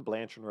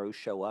 Blanche and Rose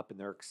show up and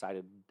they're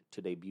excited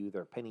to debut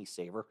their penny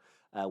saver.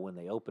 When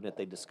they open it,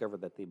 they discover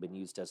that they've been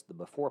used as the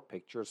before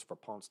pictures for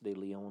Ponce de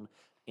Leon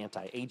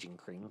anti-aging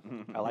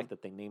cream. I like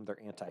that they named their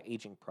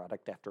anti-aging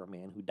product after a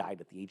man who died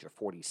at the age of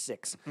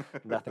 46.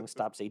 Nothing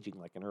stops aging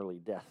like an early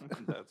death.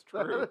 That's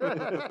true.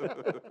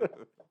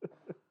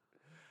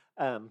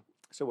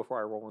 So before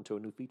I roll into a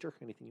new feature,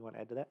 anything you want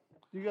to add to that?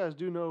 You guys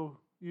do know,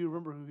 you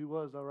remember who he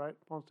was, though, right?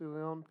 Ponce de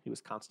Leon. He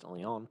was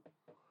constantly on.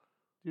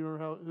 Do you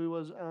remember who he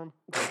was on?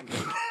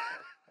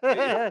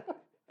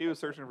 He was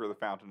searching for the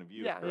Fountain of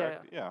Youth, Yeah, yeah,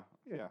 correct? yeah.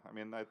 Yeah. I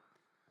mean, I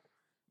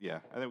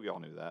think we all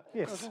knew that.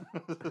 Yes.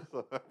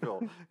 So I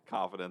feel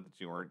confident that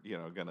you weren't,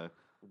 going to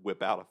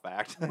whip out a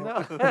fact. No,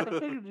 I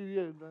figured you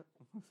did, but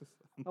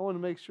I wanted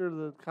to make sure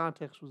the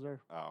context was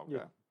there. Oh, Yeah.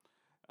 okay.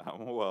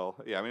 Well,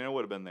 yeah, I mean, it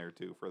would have been there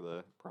too for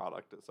the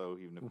product. So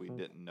even if we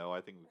didn't know, I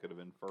think we could have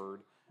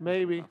inferred.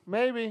 Maybe,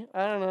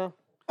 I don't know.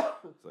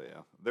 So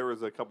yeah, there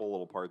was a couple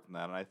little parts in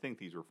that, and I think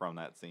these were from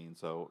that scene.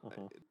 So,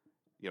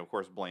 of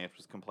course, Blanche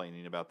was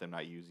complaining about them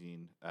not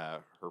using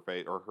her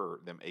face or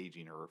them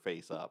aging her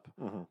face up,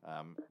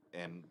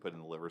 and putting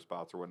the liver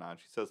spots or whatnot.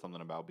 She says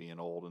something about being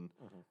old, and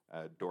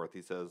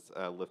Dorothy says,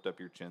 "Lift up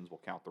your chins,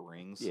 we'll count the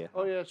rings." Yeah.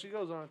 Oh yeah, she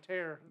goes on a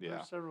tear. Yeah.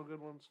 There's several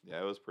good ones.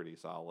 Yeah, it was pretty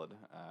solid.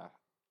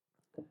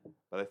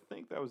 But I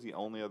think that was the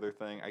only other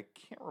thing. I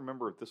can't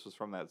remember if this was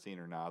from that scene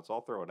or not, so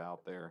I'll throw it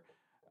out there.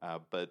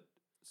 But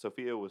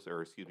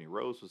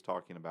Rose was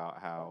talking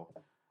about how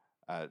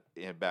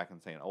back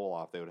in St.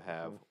 Olaf, they would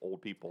have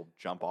old people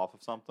jump off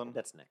of something.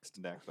 That's next.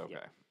 Okay.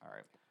 Yep. All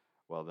right.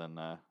 Well, then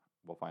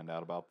we'll find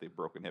out about the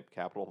broken hip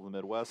capital of the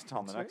Midwest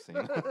on the next scene.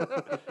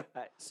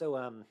 So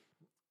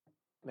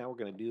now we're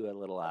going to do a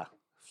little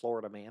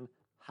Florida Man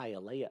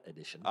Hialeah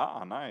edition.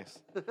 Ah, nice.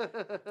 I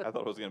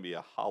thought it was going to be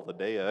a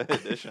holiday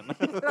edition.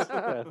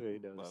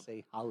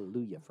 Say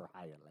hallelujah for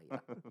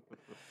Hialeah.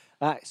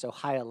 All right, so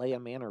Hialeah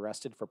man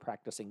arrested for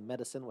practicing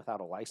medicine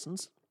without a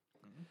license.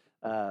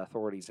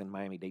 Authorities in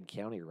Miami-Dade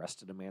County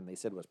arrested a man they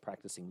said was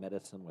practicing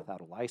medicine without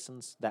a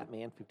license. That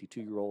man,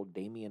 52-year-old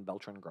Damian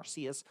Beltran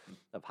Garcias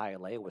of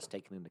Hialeah, was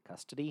taken into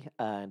custody.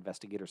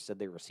 Investigators said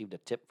they received a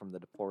tip from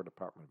the Florida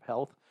Department of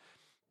Health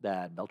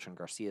that Beltran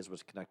Garcias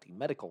was conducting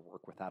medical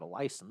work without a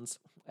license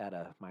at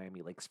a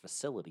Miami Lakes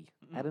facility,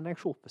 at an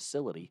actual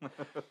facility.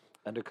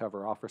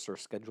 Undercover officer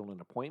scheduled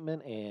an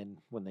appointment, and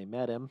when they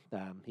met him,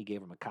 he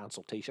gave him a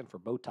consultation for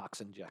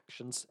Botox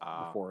injections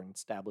before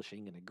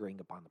establishing and agreeing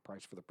upon the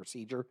price for the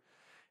procedure.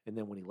 And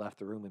then when he left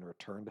the room and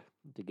returned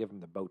to give him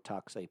the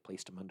Botox, they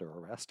placed him under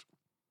arrest.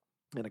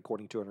 And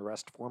according to an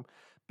arrest form,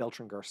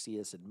 Beltran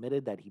Garcias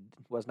admitted that he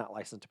was not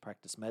licensed to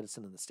practice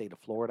medicine in the state of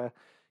Florida.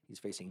 He's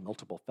facing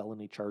multiple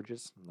felony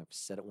charges. And I've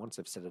said it once,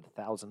 I've said it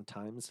 1,000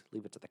 times.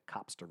 Leave it to the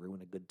cops to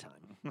ruin a good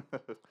time.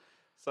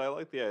 So I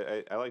like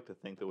I like to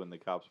think that when the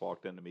cops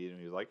walked in to meet him,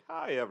 he was like,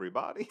 "Hi,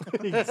 everybody."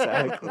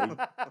 Exactly.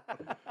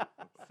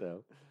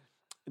 So,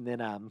 and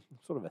then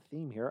sort of a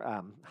theme here.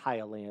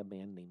 Hialeah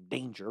man named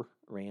Danger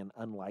ran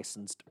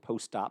unlicensed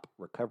post-op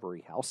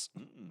recovery house.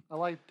 I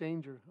like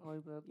danger. I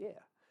like that. Yeah.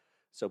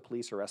 So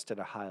police arrested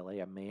a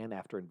Hialeah man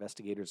after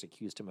investigators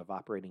accused him of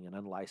operating an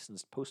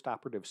unlicensed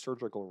post-operative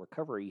surgical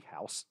recovery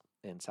house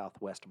in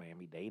southwest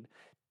Miami-Dade.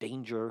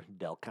 Danger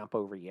Del Campo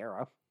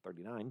Riera,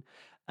 39,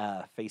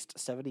 faced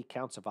 70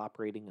 counts of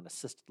operating an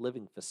assisted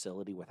living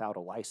facility without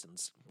a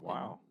license.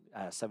 Wow.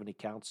 And, 70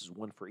 counts is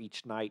one for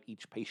each night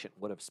each patient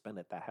would have spent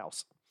at that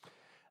house.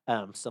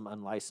 Some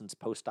unlicensed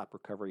post-op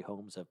recovery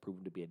homes have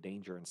proven to be a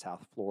danger in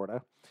South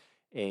Florida,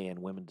 and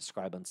women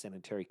describe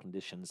unsanitary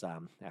conditions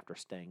after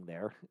staying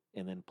there.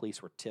 And then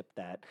police were tipped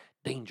that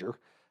Danger,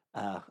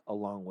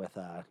 along with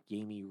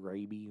Yami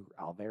Raby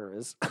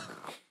Alvarez,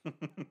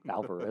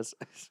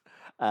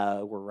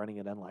 were running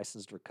an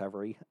unlicensed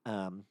recovery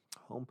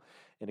home.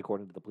 And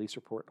according to the police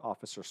report,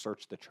 officers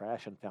searched the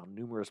trash and found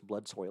numerous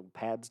blood-soiled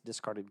pads,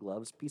 discarded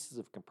gloves, pieces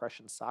of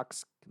compression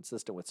socks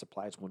consistent with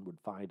supplies one would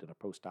find in a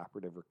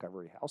post-operative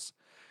recovery house.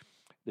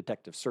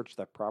 Detectives searched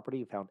that property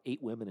and found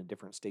 8 women in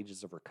different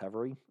stages of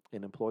recovery.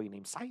 An employee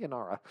named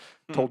Sayonara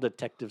told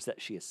detectives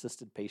that she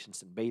assisted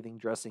patients in bathing,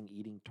 dressing,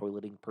 eating,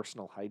 toileting,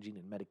 personal hygiene,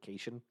 and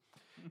medication.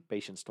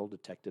 Patients told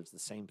detectives the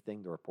same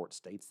thing. The report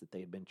states that they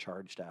had been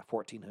charged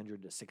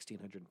 $1,400 to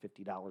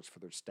 $1,650 for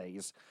their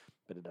stays,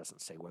 but it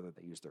doesn't say whether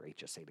they used their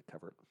HSA to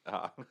cover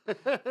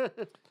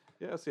it.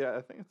 Yes, yeah,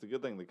 I think it's a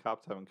good thing the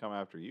cops haven't come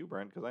after you,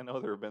 Brent, because I know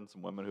there have been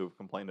some women who have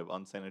complained of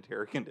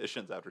unsanitary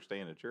conditions after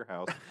staying at your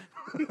house.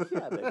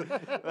 Yeah,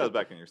 that was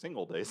back in your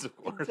single days, of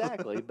course.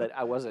 Exactly, but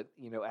I wasn't,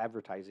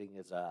 advertising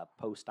as a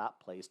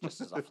post-op place,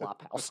 just as a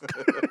flop house.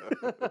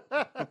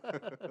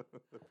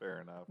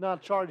 Fair enough.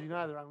 Not charging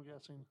either, I'm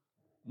guessing.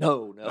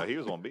 No. No, he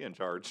was the one being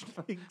charged.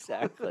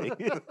 Exactly.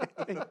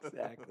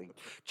 Exactly.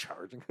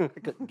 Charging. I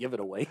couldn't give it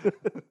away.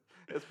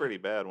 It's pretty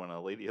bad when a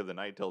lady of the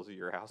night tells you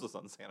your house is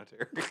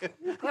unsanitary.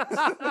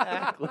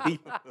 Exactly.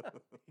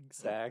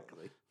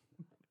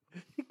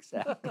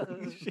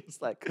 Exactly. She's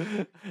like,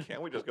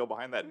 can't we just go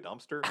behind that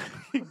dumpster?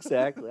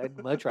 Exactly.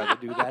 I'd much rather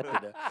do that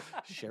than to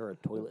share a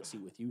toilet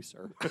seat with you,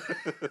 sir.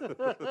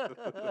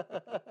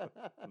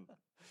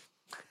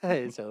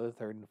 So the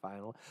third and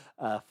final,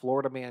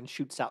 Florida man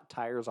shoots out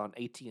tires on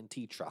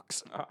AT&T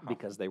trucks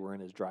because they were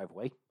in his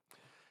driveway.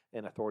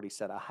 And authorities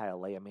said a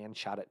Hialeah man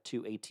shot at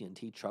 2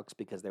 AT&T trucks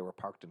because they were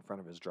parked in front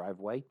of his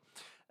driveway.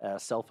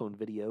 Cell phone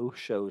video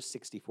shows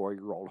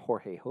 64-year-old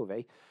Jorge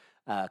Jove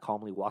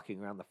calmly walking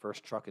around the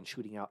first truck and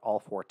shooting out all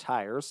 4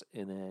 tires.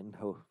 And then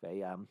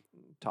they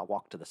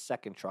walked to the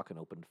second truck and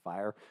opened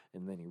fire.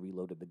 And then he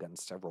reloaded the gun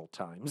several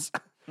times.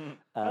 How many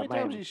times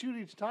Miami- did you shoot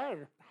each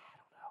tire?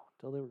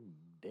 Until they were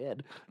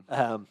dead.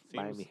 Seems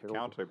Miami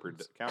Herald.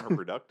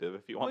 counterproductive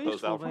if you want those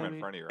Wasteful, out from in maybe.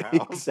 front of your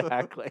house.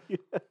 Exactly.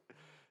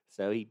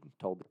 So he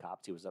told the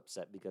cops he was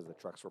upset because the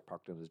trucks were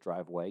parked in his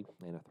driveway,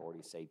 and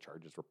authorities say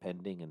charges were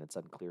pending, and it's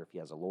unclear if he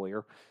has a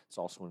lawyer. It's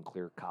also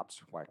unclear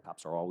why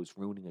cops are always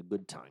ruining a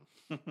good time.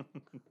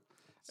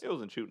 He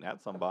wasn't shooting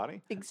at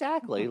somebody.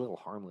 Exactly. A little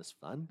harmless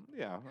fun.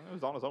 Yeah, it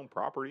was on his own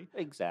property.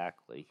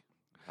 Exactly.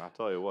 I'll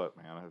tell you what,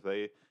 man.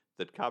 If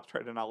the cops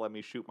tried to not let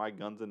me shoot my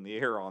guns in the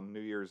air on New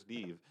Year's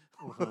Eve,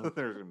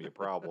 there's gonna be a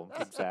problem.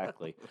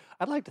 Exactly.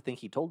 I'd like to think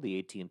he told the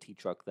AT&T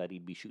truck that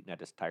he'd be shooting at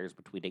his tires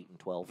between 8 and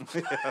 12.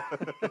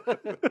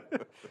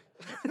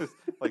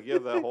 Like you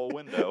have that whole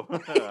window.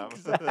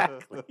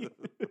 Exactly.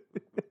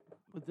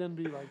 But then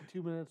be like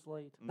 2 minutes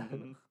late.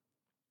 Mhm.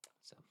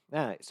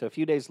 So a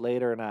few days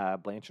later,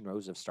 and Blanche and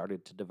Rose have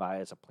started to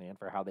devise a plan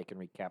for how they can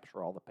recapture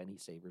all the penny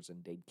savers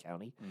in Dade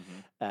County.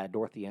 Mhm.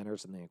 Dorothy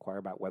enters and they inquire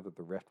about whether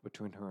the rift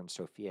between her and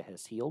Sophia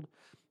has healed.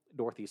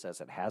 Dorothy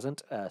says it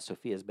hasn't.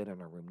 Sophia's been in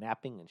her room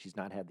napping, and she's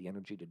not had the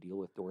energy to deal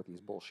with Dorothy's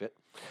bullshit.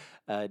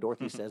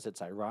 Dorothy says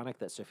it's ironic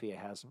that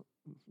Sophia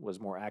was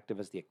more active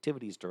as the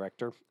activities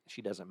director.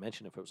 She doesn't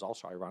mention if it was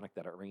also ironic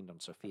that it rained on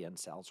Sophia and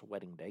Sal's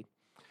wedding day.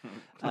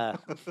 Uh,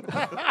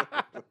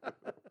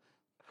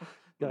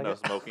 No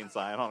smoking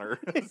sign on her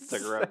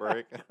cigarette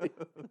break.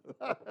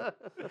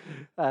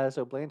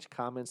 So Blanche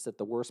comments that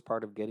the worst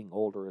part of getting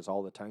older is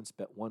all the time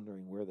spent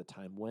wondering where the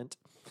time went.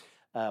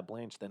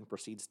 Blanche then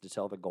proceeds to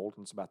tell the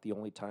Goldens about the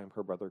only time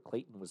her brother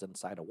Clayton was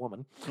inside a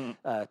woman.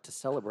 To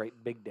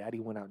celebrate, Big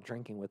Daddy went out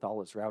drinking with all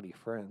his rowdy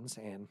friends,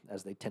 and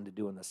as they tend to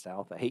do in the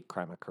South, a hate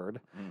crime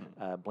occurred.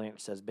 Blanche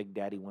says Big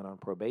Daddy went on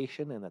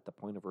probation, and that the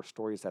point of her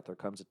story is that there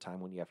comes a time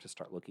when you have to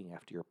start looking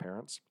after your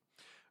parents.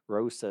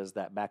 Rose says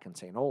that back in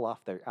St.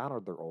 Olaf, they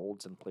honored their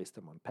olds and placed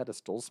them on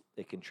pedestals.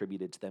 It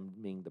contributed to them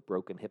being the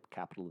broken hip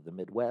capital of the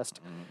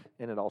Midwest,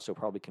 and it also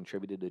probably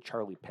contributed to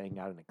Charlie paying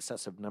out an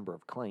excessive number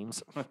of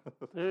claims.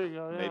 There you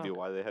go. Yeah. Maybe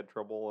why they had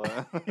trouble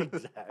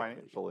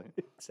financially.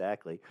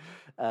 Exactly.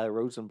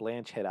 Rose and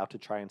Blanche head out to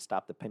try and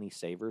stop the penny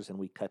savers, and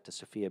we cut to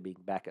Sophia being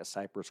back at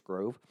Cypress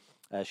Grove.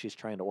 She's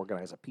trying to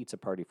organize a pizza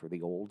party for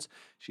the olds.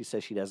 She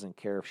says she doesn't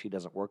care if she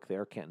doesn't work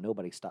there. Can't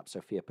nobody stop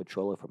Sophia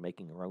Petrola from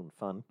making her own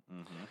fun.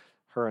 Mhm.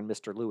 Her and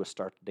Mr. Lewis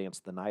start to dance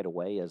the night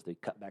away as they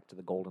cut back to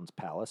the Golden's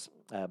palace.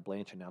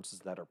 Blanche announces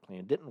that her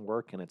plan didn't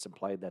work, and it's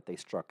implied that they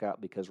struck out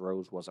because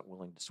Rose wasn't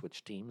willing to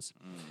switch teams.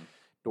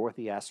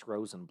 Dorothy asks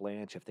Rose and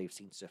Blanche if they've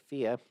seen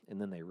Sophia, and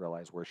then they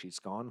realize where she's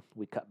gone.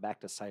 We cut back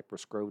to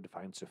Cypress Grove to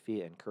find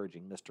Sophia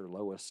encouraging Mr.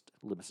 Lewis,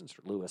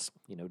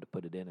 to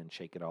put it in and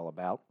shake it all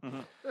about.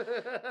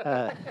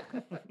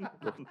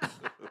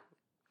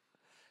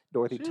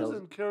 Dorothy She was tells,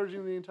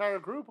 encouraging the entire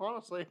group,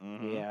 honestly.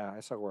 Mhm. yeah,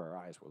 I saw where her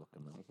eyes were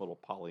looking though. Little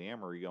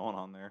polyamory going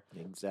on there.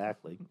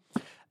 Exactly.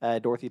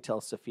 Dorothy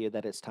tells Sophia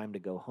that it's time to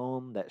go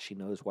home, that she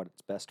knows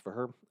what's best for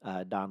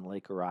her. Don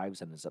Lake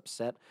arrives and is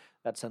upset.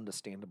 That's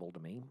understandable to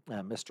me.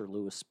 Mr.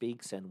 Lewis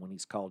speaks, and when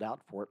he's called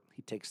out for it,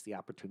 he takes the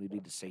opportunity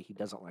to say he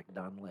doesn't like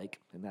Don Lake,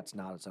 and that's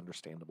not as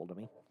understandable to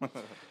me.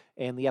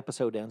 And the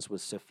episode ends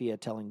with Sophia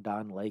telling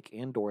Don Lake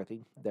and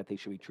Dorothy that they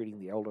should be treating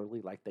the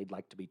elderly like they'd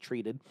like to be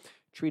treated.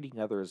 Treating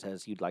others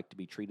as you'd like to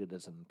be treated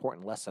is an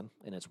important lesson,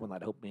 and it's one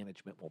that I hope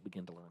management will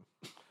begin to learn.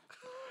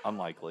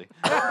 Unlikely.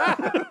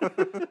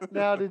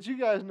 Now, did you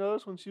guys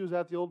notice when she was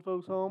at the old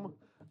folks' home,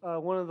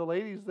 one of the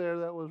ladies there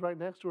that was right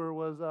next to her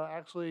was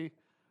actually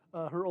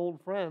her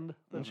old friend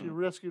that she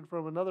rescued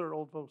from another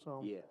old folks'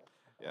 home. Yeah.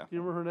 Yeah. Do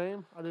you remember her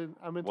name? I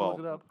meant to Well, look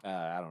it up.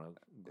 I don't know.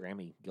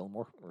 Grammy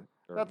Gilmore?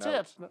 That's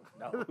no, it.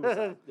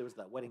 No, it was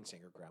that wedding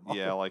singer grandma.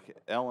 Yeah, like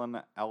Ellen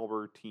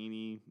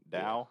Albertini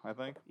Dow, I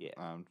think. Yeah.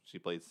 She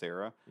played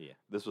Sarah. Yeah.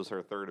 This was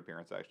her third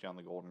appearance actually on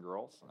the Golden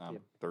Girls.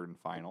 Yep. Third and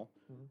final.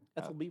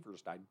 Ethel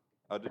Beavers died.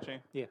 Oh, did she?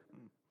 Yeah.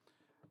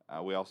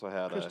 We also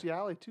had Kirstie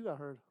Alley, too, I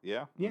heard.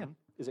 yeah. Yeah. mhm.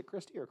 Is it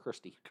Christy or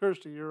Kirsty?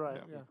 Kirstie, you're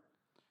right. Yeah. Yeah.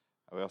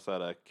 We also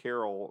had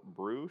Carol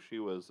Brew. She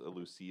was a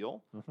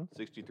Lucille. Mhm.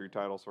 63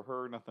 titles for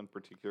her. Nothing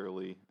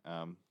particularly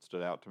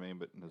stood out to me,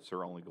 but it's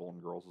her only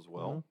Golden Girls as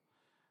well. Mhm.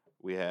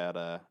 We had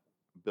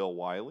Bill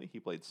Wiley. He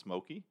played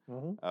Smokey.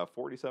 Mm-hmm.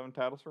 47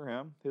 titles for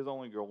him. His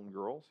only Golden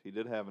Girls. He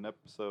did have an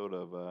episode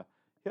of.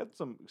 He had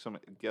some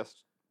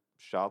guest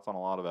shots on a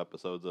lot of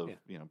episodes of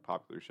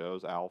popular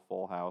shows. Owl,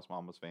 Full House,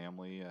 Mama's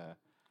Family,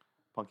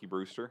 Punky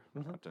Brewster,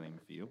 Mhm. to name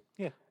a few.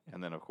 Yeah.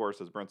 And then of course,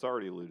 as Brent's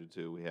already alluded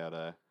to, we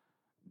had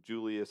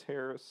Julius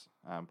Harris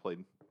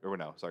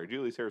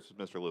Julius Harris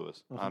was Mr.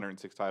 Lewis. Mhm.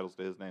 106 titles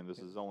to his name. This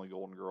is his only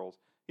Golden Girls.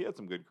 He had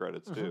some good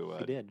credits too.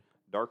 He did.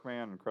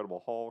 Darkman,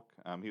 Incredible Hulk.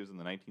 He was in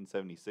the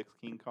 1976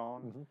 King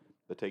Kong, Mhm.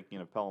 The Taking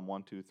of Pelham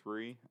 1, 2,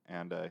 3,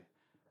 and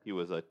he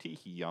was a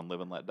Tee-Hee on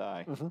Live and Let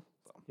Die. Mhm.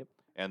 So. Yep.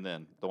 And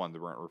then the one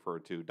that weren't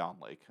referred to, Don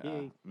Lake,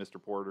 Yay.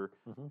 Mr. Porter.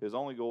 Mhm. His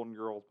only Golden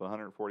Girls, but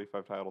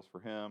 145 titles for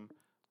him.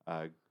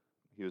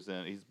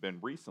 He's been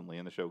recently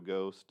in the show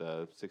Ghost,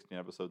 16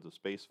 episodes of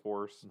Space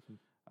Force.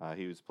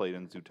 He was played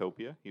in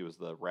Zootopia. He was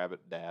the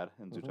rabbit dad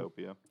in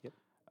Zootopia. Yep.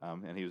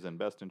 And he was in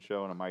Best in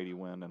Show and A Mighty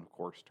Wind, and of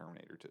course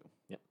Terminator 2.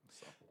 Yep.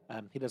 So.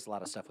 He does a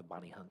lot of stuff with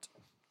Bonnie Hunt.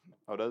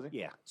 Oh, does he?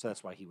 Yeah, so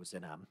that's why he was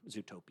in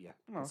Zootopia.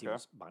 'Cause he okay.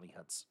 was Bonnie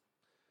Hunt's.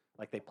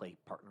 Like they play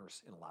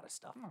partners in a lot of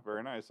stuff. Oh,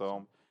 very nice.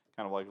 So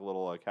kind of like a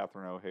little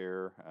Catherine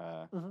O'Hare,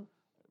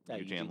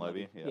 Eugene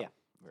Levy. Yeah.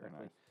 Very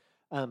exactly.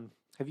 nice.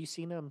 Have you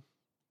seen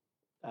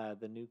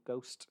the new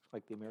Ghost,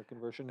 like the American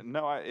version?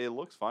 No, it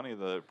looks funny,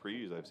 the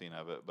previews I've seen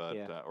of it, but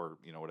Yeah. or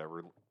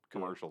whatever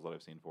commercials that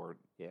I've seen for it.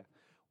 Yeah,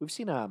 we've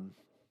seen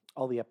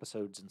all the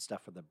episodes and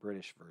stuff for the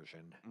British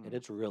version, and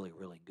it's really,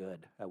 really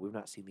good. We've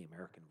not seen the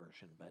American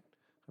version, but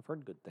I've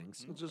heard good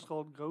things. It's just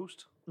called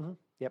Ghost.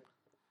 Yep,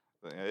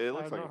 It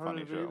looks I've like not a heard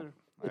funny of it show. either.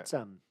 it's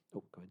Oh,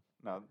 go ahead.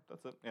 No,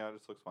 that's it. Yeah, it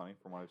just looks funny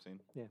from what I've seen.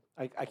 Yeah,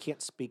 I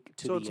can't speak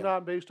to So the. it's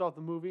not based off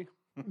the movie.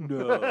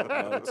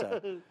 No,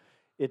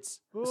 it's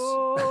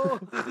Oh.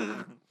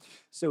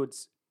 so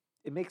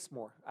it makes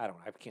more. I don't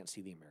know. I can't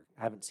see the American.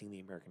 I haven't seen the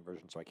American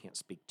version, so I can't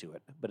speak to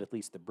it. But at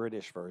least the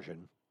British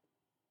version,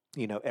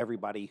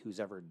 everybody who's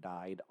ever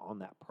died on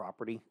that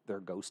property, their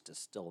ghost is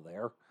still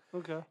there.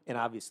 Okay. And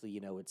obviously,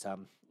 it's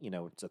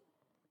it's a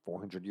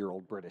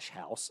 400-year-old British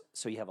house,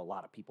 so you have a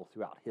lot of people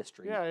throughout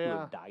history who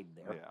have died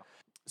there. Yeah.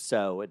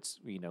 So it's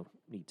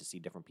neat to see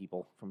different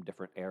people from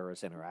different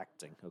eras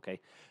interacting. Okay,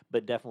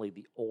 but definitely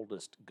the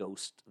oldest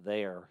ghost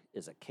there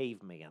is a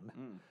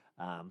caveman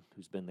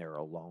who's been there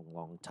a long,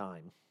 long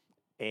time,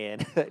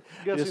 and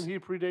Guessing he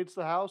predates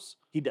the house.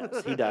 he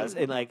does,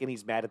 and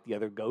he's mad at the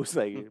other ghosts,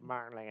 like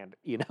Marland,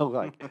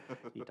 like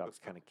he talks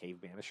kind of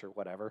cavemanish or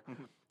whatever.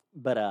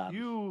 But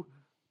You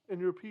and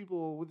your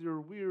people with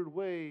your weird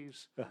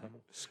ways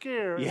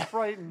scare and Yeah.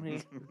 frighten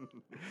me.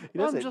 he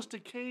I'm doesn't. just a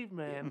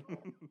caveman.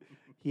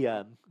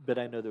 But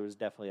I know there was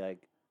definitely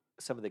like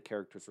some of the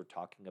characters were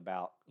talking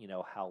about,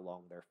 how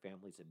long their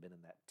families had been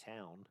in that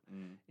town.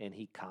 And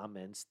he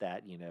comments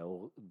that,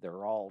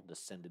 they're all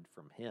descended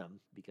from him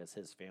because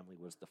his family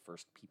was the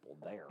first people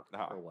there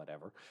or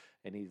whatever.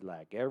 And he's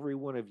like, every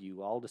one of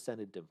you all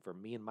descended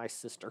from me and my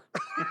sister.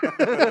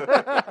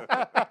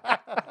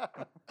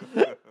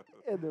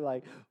 And they're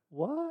like,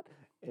 what?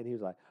 And he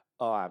was like,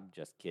 oh, I'm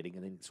just kidding.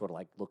 And then he sort of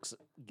like looks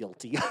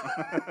guilty.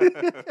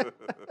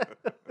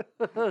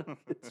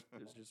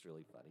 It's just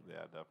really funny.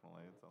 Yeah,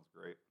 definitely. It sounds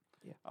great.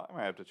 Yeah. I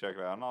might have to check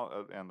it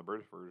out, and the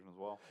British version as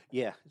well.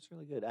 Yeah, it's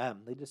really good.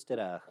 They just did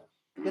I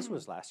guess it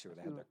was last year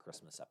they had their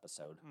Christmas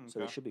episode. So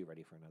they Okay. should be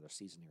ready for another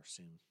season here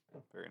soon.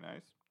 Very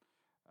nice.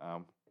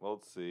 Well,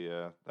 let's see.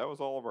 That was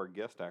all of our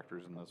guest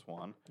actors in this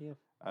one.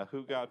 Yeah.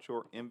 Who got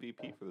your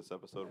MVP for this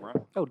episode,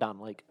 Brent? Oh, Don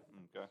Lake.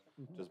 Okay.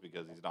 Just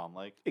because he's Don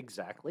Lake?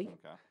 Exactly.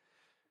 Okay.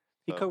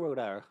 He So-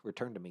 co-wrote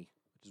Return to Me,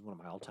 which is one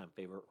of my all-time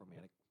favorite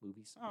romantic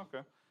movies. Oh,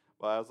 okay.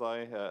 Well, as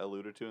I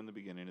alluded to in the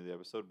beginning of the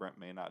episode, Brent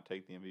may not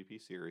take the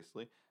MVP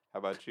seriously. How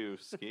about you,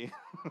 Ski?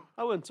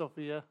 I went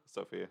Sophia.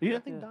 Sophia? You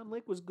didn't think Yeah. Don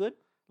Lake was good?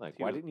 Like,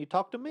 He why was- didn't you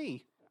talk to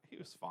me? He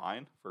was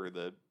fine for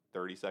the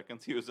 30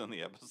 seconds he was in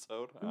the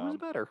episode. Who was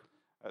better?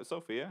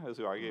 Sophia is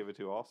who I gave it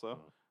to also.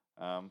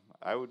 I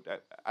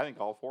think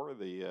all four of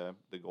the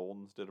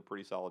Goldens did a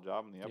pretty solid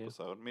job in the Yeah.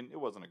 episode. I mean, it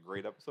wasn't a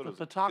great episode. The it was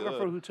photographer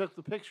good. who took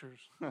the pictures.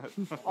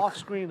 Off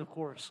screen, of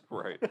course.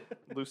 Right.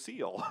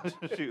 Lucille.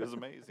 She was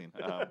amazing.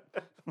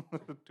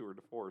 Tour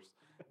de force.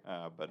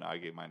 But no, I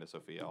gave mine to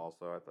Sophia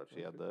also. I thought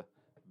she had the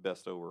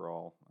best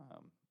overall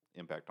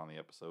impact on the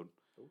episode.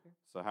 Okay.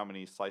 So how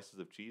many slices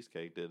of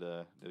cheesecake did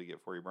it get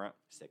for you, Brent?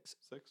 6.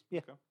 6? Yeah.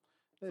 Okay.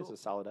 It was So- a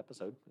solid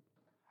episode.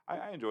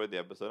 I enjoyed the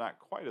episode. Not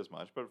quite as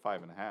much, but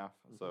 5.5.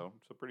 So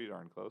pretty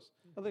darn close.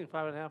 I think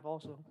 5.5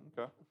 also.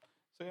 Okay.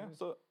 So yeah,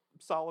 so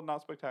solid,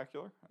 not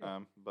spectacular.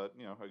 But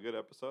a good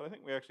episode. I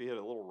think we actually hit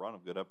a little run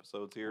of good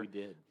episodes here. We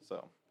did.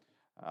 So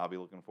I'll be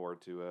looking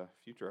forward to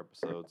future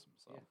episodes.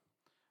 So, Yeah.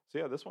 so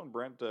yeah, this one,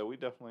 Brent, we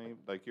definitely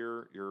like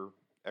your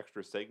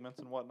extra segments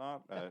and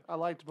whatnot. I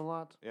liked him a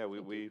lot. Yeah,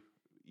 we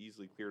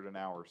easily cleared an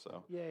hour,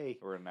 so Yay.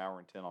 we're at an hour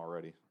and 10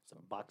 already. It's a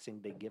Boxing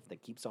Day gift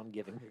that keeps on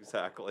giving.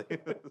 Exactly.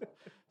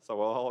 So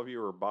while all of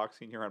you are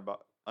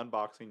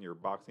unboxing your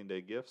Boxing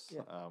Day gifts,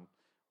 Yeah.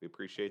 we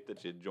appreciate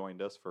that you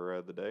joined us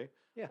for the day,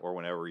 Yeah. or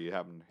whenever you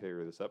happen to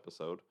hear this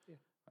episode. Yeah.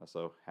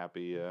 So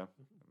happy Should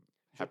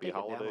happy take it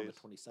down on holidays.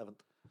 the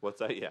 27th. What's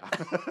that? Yeah.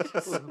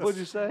 What'd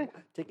you say?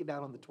 Take it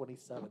down on the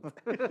 27th.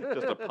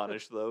 Just to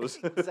punish those.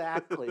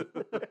 Exactly.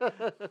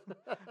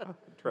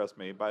 Trust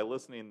me, by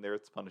listening there,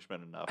 it's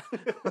punishment enough.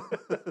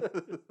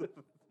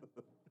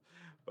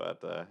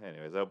 But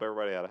anyways, I hope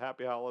everybody had a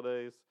happy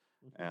holidays.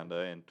 And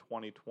in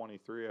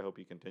 2023, I hope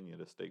you continue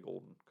to stay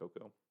golden,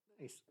 Coco.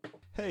 Nice.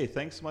 Hey,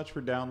 thanks so much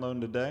for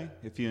downloading today.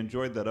 If you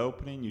enjoyed that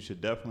opening, you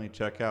should definitely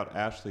check out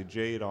Ashley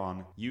Jade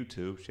on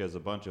YouTube. She has a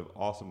bunch of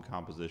awesome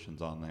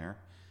compositions on there.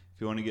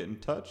 If you want to get in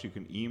touch, you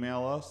can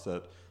email us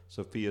at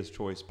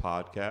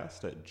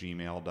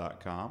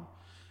sophiaschoicepodcast@gmail.com.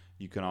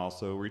 You can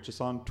also reach us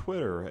on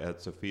Twitter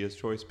at Sophia's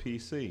Choice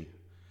PC.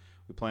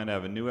 We plan to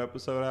have a new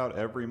episode out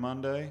every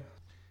Monday.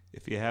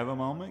 If you have a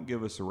moment,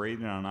 give us a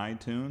rating on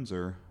iTunes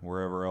or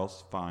wherever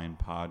else fine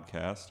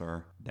podcasts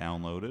are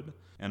downloaded.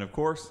 And of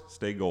course,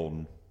 stay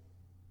golden.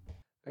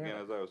 Again,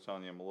 as I was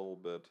telling you, I'm a little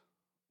bit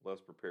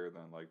less prepared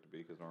than I'd like to be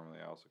because normally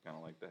I also kind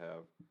of like to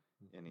have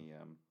any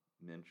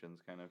mentions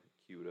kind of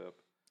queued up.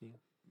 Yeah.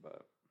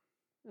 But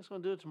Just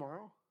gonna do it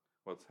tomorrow.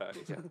 what's that?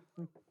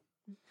 You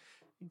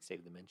can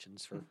save the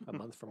mentions for a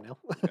month from now.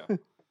 Yeah.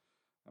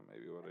 That may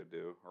be what I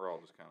do. Or I'll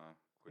just kind of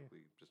quickly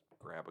just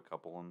grab a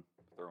couple and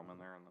throw them in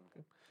there. And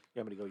then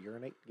You want me to go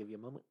urinate? Give you a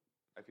moment?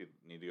 if you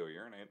need to go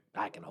urinate.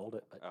 I can hold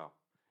it, but Oh.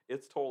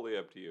 It's totally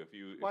up to you. If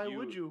you Why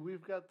would you?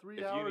 We've got 3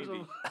 if you hours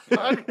need of to-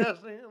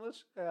 podcasting.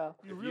 Unless yeah, you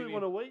If you really need-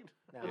 want to wait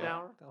no, an Yeah.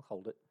 hour. I'll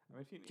hold it. I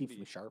mean, if you need Keeps to-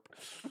 me sharp.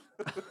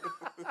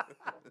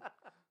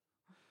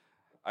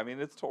 I mean,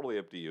 it's totally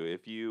up to you.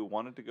 If you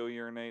wanted to go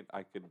urinate,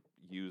 I could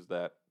use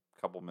that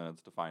couple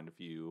minutes to find a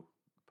few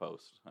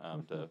posts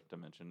to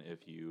mention.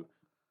 If you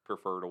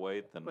prefer to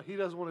wait, then But he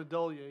doesn't want to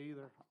dull you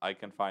either. I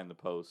can find the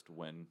post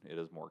when it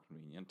is more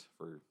convenient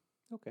for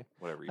Okay.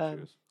 whatever you Um,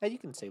 choose. yeah, you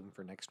can save them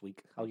for next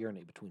week. I'll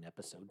urinate between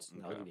episodes.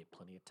 And I'll Okay. give you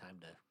plenty of time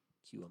to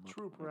queue them up.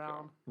 Troop Okay.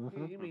 around.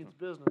 Mhm. He means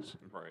business.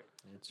 Right.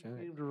 That's You right.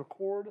 need to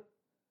record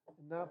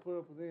and not put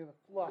up with any of the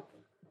fluff.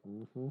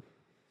 Mm-hmm.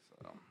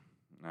 So,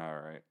 all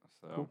right.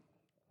 So,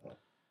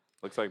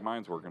 looks like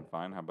mine's working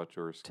fine. How about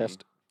yours? Ski?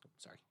 Test.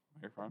 Sorry.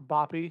 You're fine.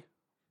 Boppy, Okay.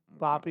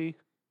 boppy,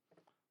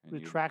 And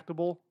you-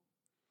 retractable,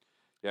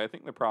 yeah, I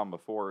think the problem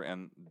before,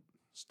 and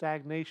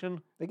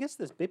stagnation. I guess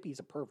this Bippy's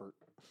a pervert.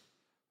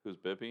 who's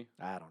Bippy?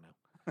 I don't know.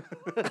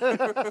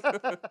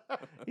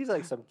 He's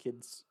like some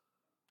kid's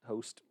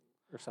host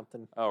or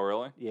something. Oh,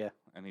 really? Yeah.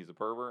 And he's a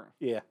pervert?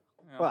 Yeah.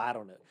 Yeah. Well, I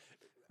don't know.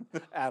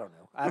 I don't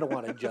know. I don't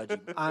want to judge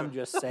him. I'm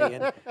just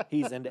saying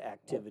he's into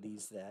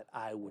activities that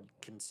I would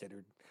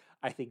consider,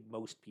 I think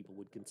most people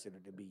would consider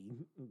to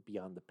be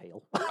beyond the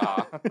pale.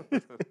 Ah.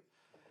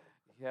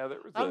 Yeah, there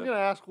was I'm a. going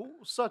to ask,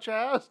 such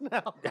as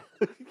now.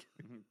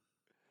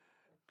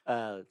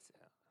 Let's see.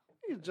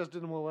 He's just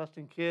into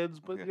molesting kids,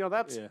 but Yeah. you know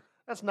that's Yeah.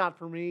 that's not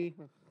for me.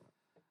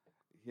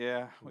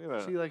 Yeah, we had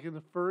Is he a. like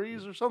into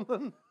furries or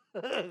something?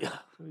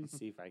 Let me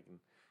see if I can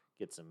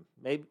get some.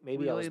 Maybe I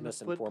Really was into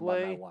misinformed foot by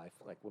my play? wife,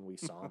 like when we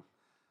saw him.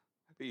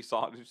 Did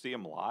you see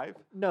him live?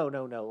 No.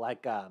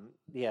 Like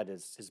he had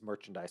his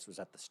merchandise was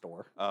at the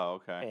store, Oh,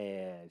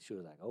 okay. and she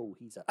was like, "Oh,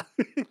 he's a."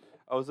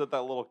 Oh, is it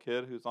that little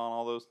kid who's on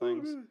all those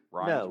things?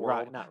 Ryan's no,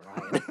 World? not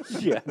Ryan.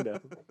 Yeah, no.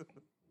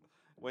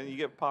 When you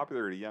get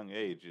popular at a young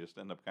age, you just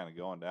end up kind of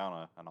going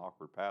down an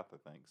awkward path, I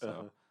think. So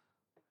Uh-huh.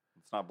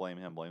 let's not blame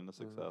him, blame the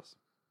success.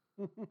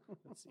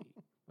 Let's see.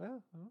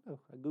 Well, I don't know.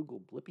 I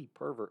googled Blippy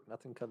pervert,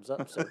 nothing comes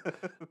up. So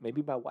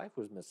maybe my wife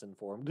was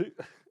misinformed.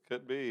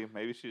 Could be.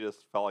 Maybe she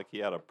just felt like he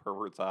had a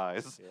pervert's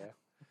eyes. Yeah.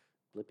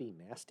 Blippy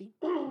nasty?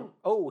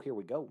 Oh, here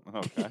we go.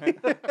 Okay.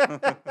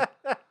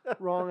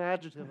 Wrong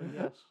adjective, I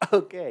guess.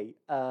 Okay.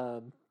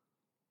 I'm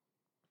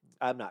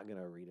not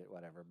gonna read it,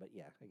 whatever. But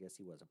yeah, I guess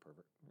he was a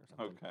pervert or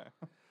something. Okay.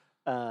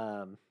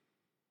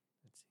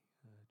 Let's see.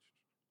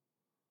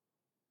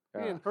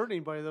 He didn't hurt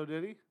anybody though,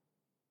 did he?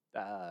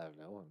 No, I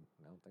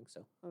don't think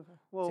so. Okay.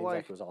 Well, Seems like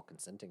like it was all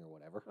consenting or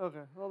whatever.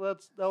 okay. Well,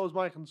 that was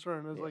my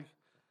concern. Is Yeah. like,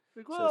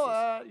 So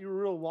well, this you were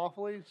real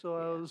waffly, so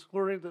I Yeah. was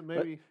worried that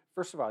maybe.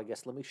 First of all, I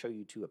guess let me show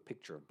you a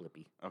picture of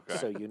Blippy, Okay.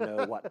 so you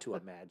know what to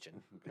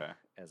imagine Okay.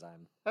 as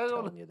I'm I don't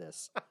telling you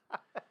this.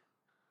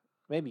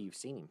 Maybe you've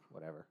seen him,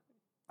 whatever.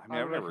 I mean,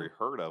 I I've never reckon-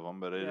 heard of him,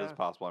 but it is Yeah.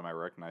 possible I might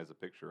recognize a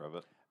picture of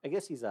it. I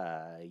guess he's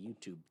a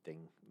YouTube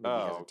thing. Maybe Oh,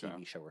 he has a okay.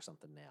 TV show or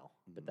something now,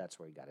 but Mhm. that's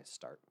where he got his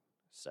start.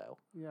 So,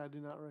 Yeah, I do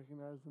not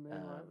recognize the name Um,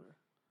 either.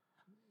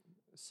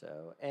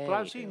 and But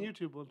I've seen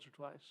YouTube once or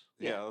twice.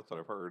 Yeah, that's what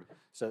I've heard.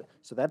 So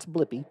that's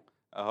Blippy.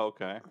 Oh,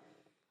 okay.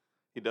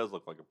 He does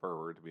look like a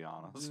pervert, to be Do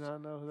honest.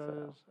 not know who that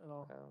So, is at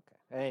all. Okay.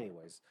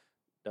 Anyways,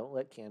 don't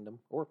let Camden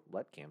or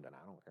let Camden.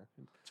 I don't care.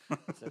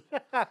 So,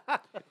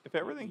 If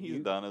everything he's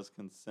You- done is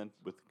consent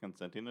with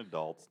consenting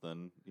adults,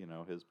 then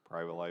his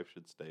private life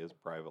should stay his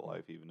private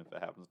life, even if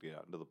it happens to get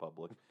out into the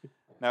public.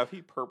 Now, if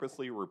he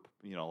purposely,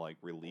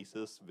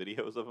 releases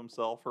videos of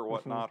himself or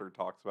whatnot, or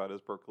talks about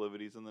his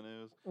proclivities in the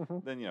news,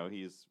 Mhm. then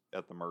he's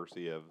at the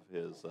mercy of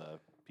his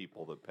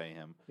people that pay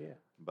him. yeah.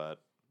 But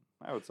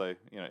I would say,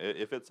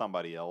 if it's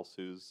somebody else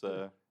who's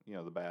the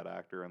bad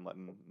actor and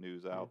letting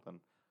news out, then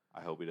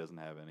I hope he doesn't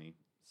have any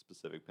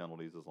specific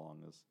penalties, as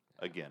long as,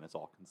 again, it's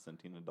all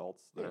consenting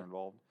adults that are Yeah.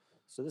 involved.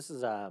 So this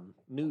is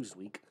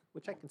Newsweek,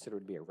 which I consider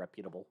to be a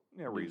reputable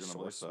Yeah, news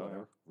reasonably source, so, yeah.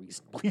 whatever.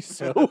 Reasonably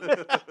so.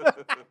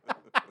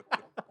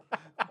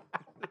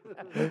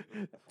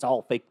 It's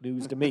all fake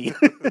news to me.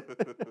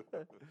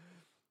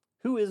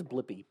 Who is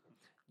Blippy?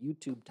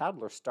 YouTube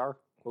toddler star,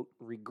 quote,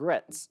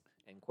 regrets,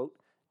 end quote,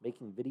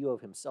 making video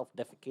of himself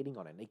defecating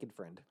on a naked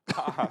friend.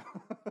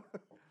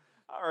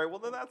 All right, well,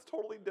 then that's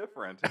totally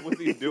different. Was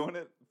he doing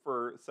it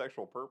for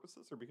sexual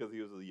purposes, or because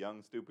he was a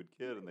young, stupid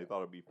kid and they thought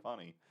it'd be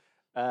funny?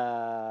 He,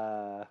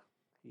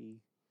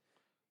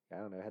 I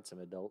don't know, had some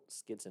adult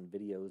skits and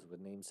videos with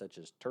names such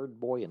as Turd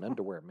Boy and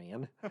Underwear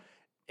Man.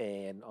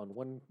 And on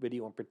one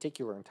video in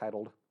particular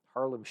entitled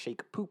Harlem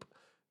Shake Poop,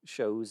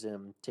 shows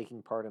him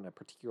taking part in a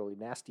particularly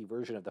nasty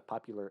version of the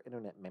popular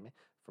internet meme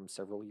from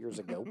several years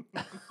ago.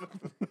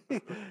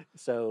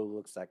 So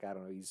looks like, I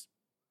don't know, he's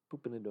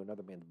pooping into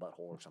another man's butthole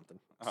or something.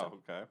 So, Oh,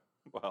 okay.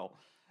 Well,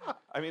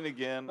 I mean,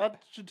 again,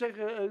 That should take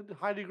a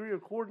high degree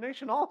of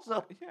coordination,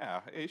 also.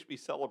 yeah, he should be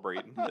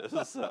celebrating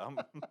his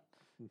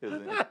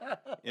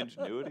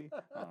ingenuity.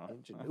 I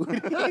don't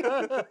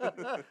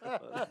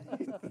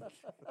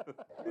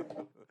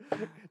know.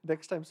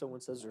 Next time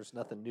someone says there's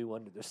nothing new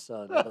under the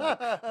sun, I'll be like,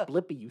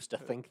 Blippy used to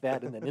think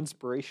that, and then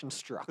inspiration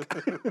struck.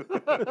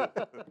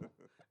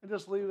 And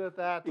just leave it at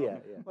that. Yeah,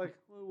 yeah. Like,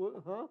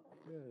 huh?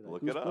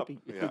 Look Who's it up. Blippy?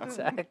 Yeah.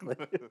 Exactly.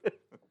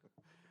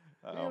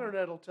 The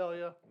internet will tell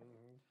you.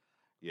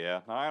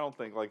 Yeah, no, I don't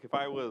think if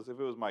it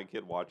was my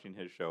kid watching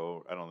his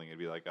show, I don't think it'd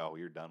be like, oh,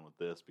 you're done with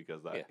this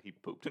because Yeah. he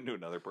pooped into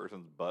another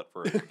person's butt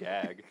for a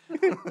gag.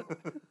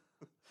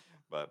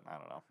 But I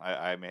don't know.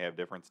 I may have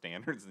different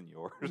standards than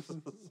yours.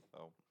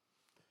 So,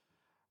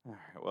 all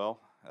right. Well,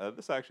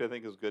 this actually I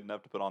think is good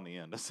enough to put on the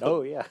end. So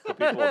Oh, yeah.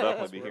 people will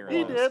definitely be hearing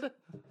He this. did.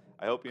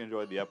 I hope you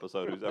enjoyed the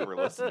episode. Who's ever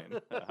listening?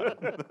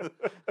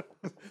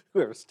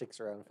 Whoever sticks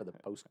around for the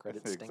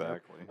post-credit stinger.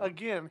 Exactly.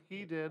 Again,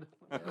 he did.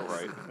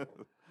 Right.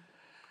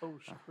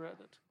 Post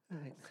credit.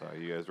 Right. So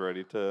you guys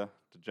ready to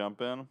jump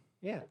in?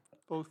 Yeah.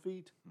 Both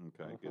feet.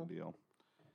 Okay, good deal.